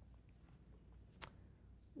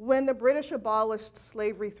 When the British abolished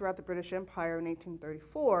slavery throughout the British Empire in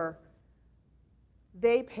 1834,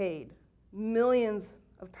 they paid millions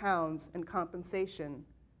of pounds in compensation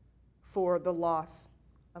for the loss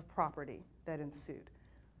of property that ensued.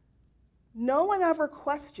 No one ever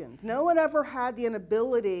questioned, no one ever had the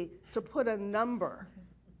inability to put a number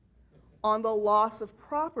on the loss of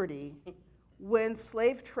property when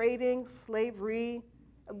slave trading, slavery,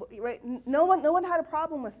 right? No one had a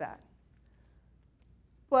problem with that.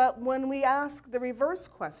 But when we ask the reverse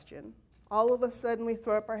question, all of a sudden we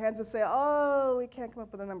throw up our hands and say, oh, we can't come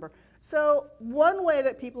up with a number. So one way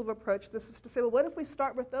that people have approached this is to say, well, what if we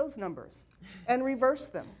start with those numbers and reverse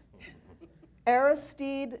them?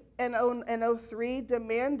 Aristide in 03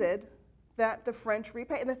 demanded that the French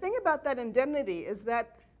repay. And the thing about that indemnity is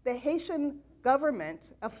that the Haitian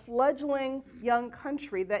government, a fledgling young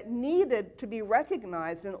country that needed to be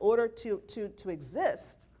recognized in order to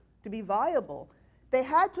exist, to be viable, they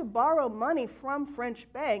had to borrow money from French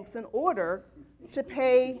banks in order to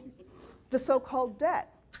pay the so-called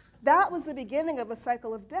debt. That was the beginning of a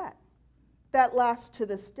cycle of debt that lasts to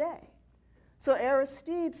this day. So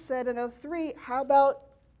Aristide said in 03, how about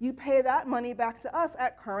you pay that money back to us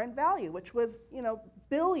at current value, which was,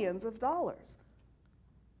 billions of dollars.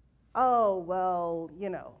 Oh, well,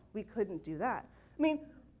 we couldn't do that. I mean,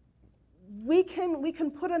 we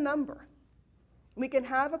can put a number. We can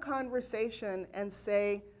have a conversation and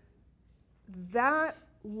say that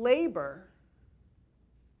labor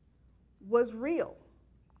was real,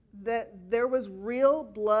 that there was real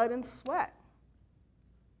blood and sweat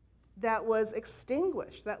that was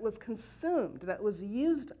extinguished, that was consumed, that was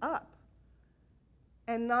used up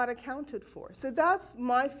and not accounted for. So that's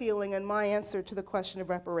my feeling and my answer to the question of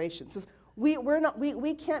reparations. Is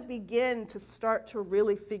we can't begin to start to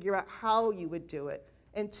really figure out how you would do it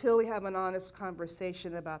until we have an honest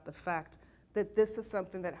conversation about the fact that this is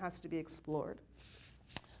something that has to be explored.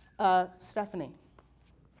 Stephanie.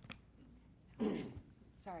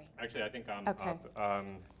 Sorry. Actually, I think I'm Okay. up.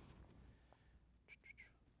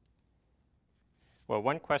 Well,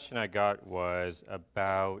 one question I got was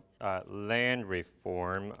about land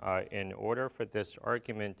reform. In order for this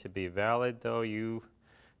argument to be valid, though, you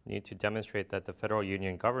need to demonstrate that the federal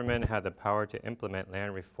union government had the power to implement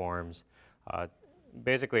land reforms.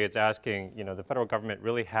 Basically, it's asking, the federal government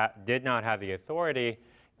really did not have the authority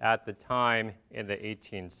at the time in the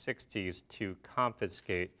 1860s to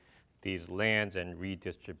confiscate these lands and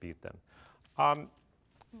redistribute them.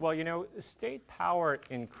 Well, state power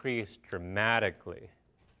increased dramatically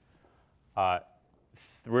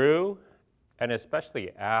through and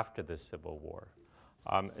especially after the Civil War.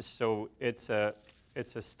 So it's a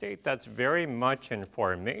state that's very much in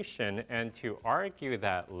formation, and to argue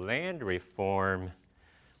that land reform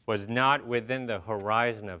was not within the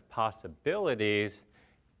horizon of possibilities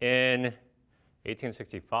in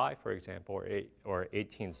 1865, for example, or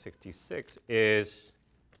 1866 is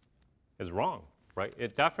wrong. Right?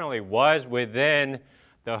 It definitely was within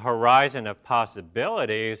the horizon of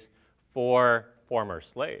possibilities for former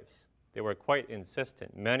slaves. They were quite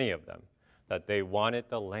insistent, many of them, that they wanted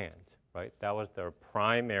the land. Right? That was their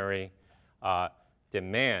primary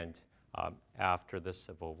demand after the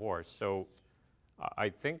Civil War. So I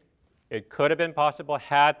think it could have been possible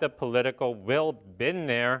had the political will been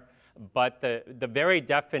there, but the very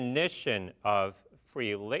definition of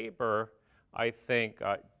free labor, I think,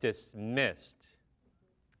 dismissed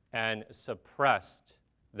and suppressed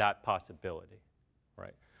that possibility,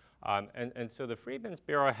 right? And so the Freedmen's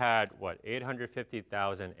Bureau had,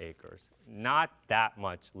 850,000 acres. Not that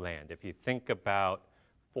much land. If you think about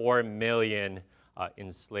 4 million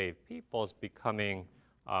enslaved peoples becoming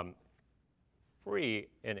free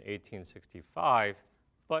in 1865,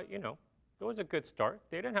 but, it was a good start.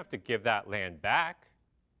 They didn't have to give that land back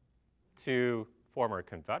to former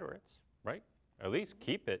Confederates, right? At least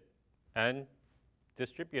keep it and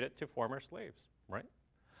distribute it to former slaves, right?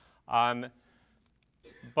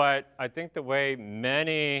 But I think the way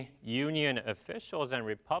many Union officials and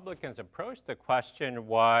Republicans approached the question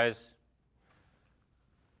was,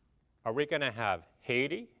 are we going to have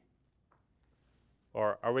Haiti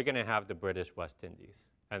or are we going to have the British West Indies?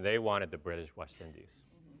 And they wanted the British West Indies,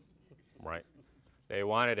 right? They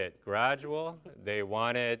wanted it gradual. They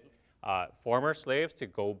wanted former slaves to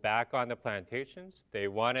go back on the plantations. They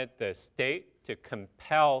wanted the state to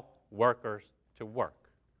compel workers to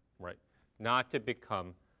work, right? Not to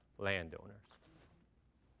become landowners.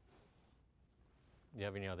 Do you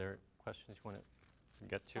have any other questions you want to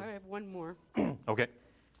get to? I have one more, Okay.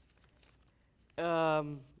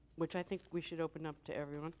 which I think we should open up to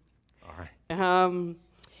everyone. All right.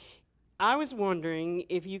 I was wondering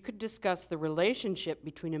if you could discuss the relationship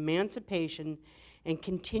between emancipation and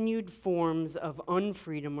continued forms of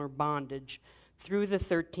unfreedom or bondage through the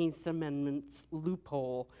 13th Amendment's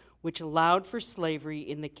loophole, which allowed for slavery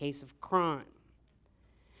in the case of crime.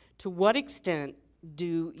 To what extent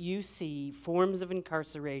do you see forms of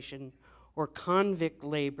incarceration or convict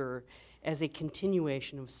labor as a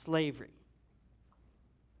continuation of slavery?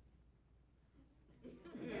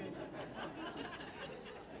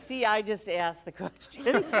 See, I just asked the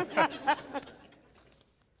question.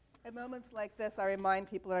 At moments like this, I remind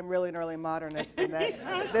people that I'm really an early modernist and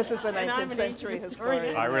that this is the 19th century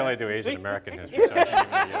historian. I really do Asian American history. So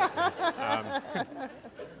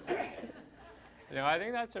I I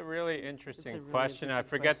think that's a really interesting question. I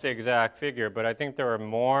forget the exact figure, but I think there are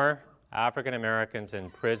more African Americans in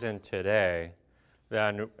prison today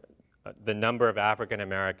than the number of African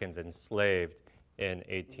Americans enslaved in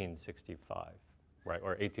 1865, right,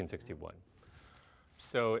 or 1861.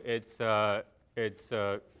 So it's a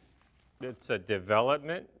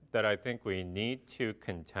development that I think we need to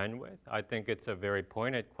contend with. I think it's a very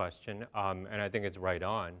pointed question, and I think it's right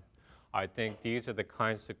on. I think these are the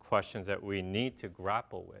kinds of questions that we need to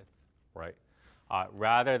grapple with, right?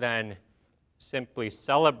 Rather than simply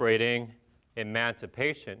celebrating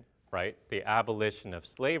emancipation, right, the abolition of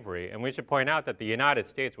slavery. And we should point out that the United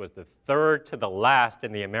States was the third to the last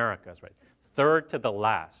in the Americas, right? Third to the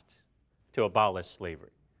last to abolish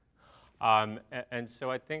slavery. And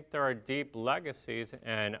so I think there are deep legacies,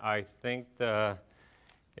 and I think the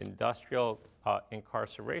industrial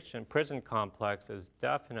incarceration prison complex is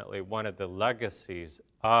definitely one of the legacies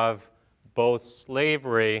of both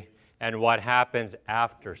slavery and what happens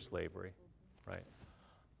after slavery, right?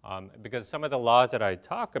 Because some of the laws that I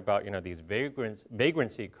talk about, these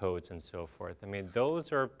vagrancy codes and so forth, I mean,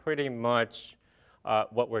 those are pretty much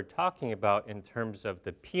what we're talking about in terms of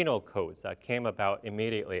the penal codes that came about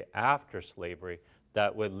immediately after slavery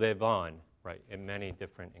that would live on, right, in many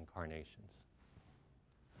different incarnations.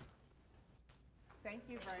 Thank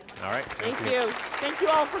you very much. All right. Thank you. Thank you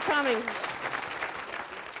all for coming.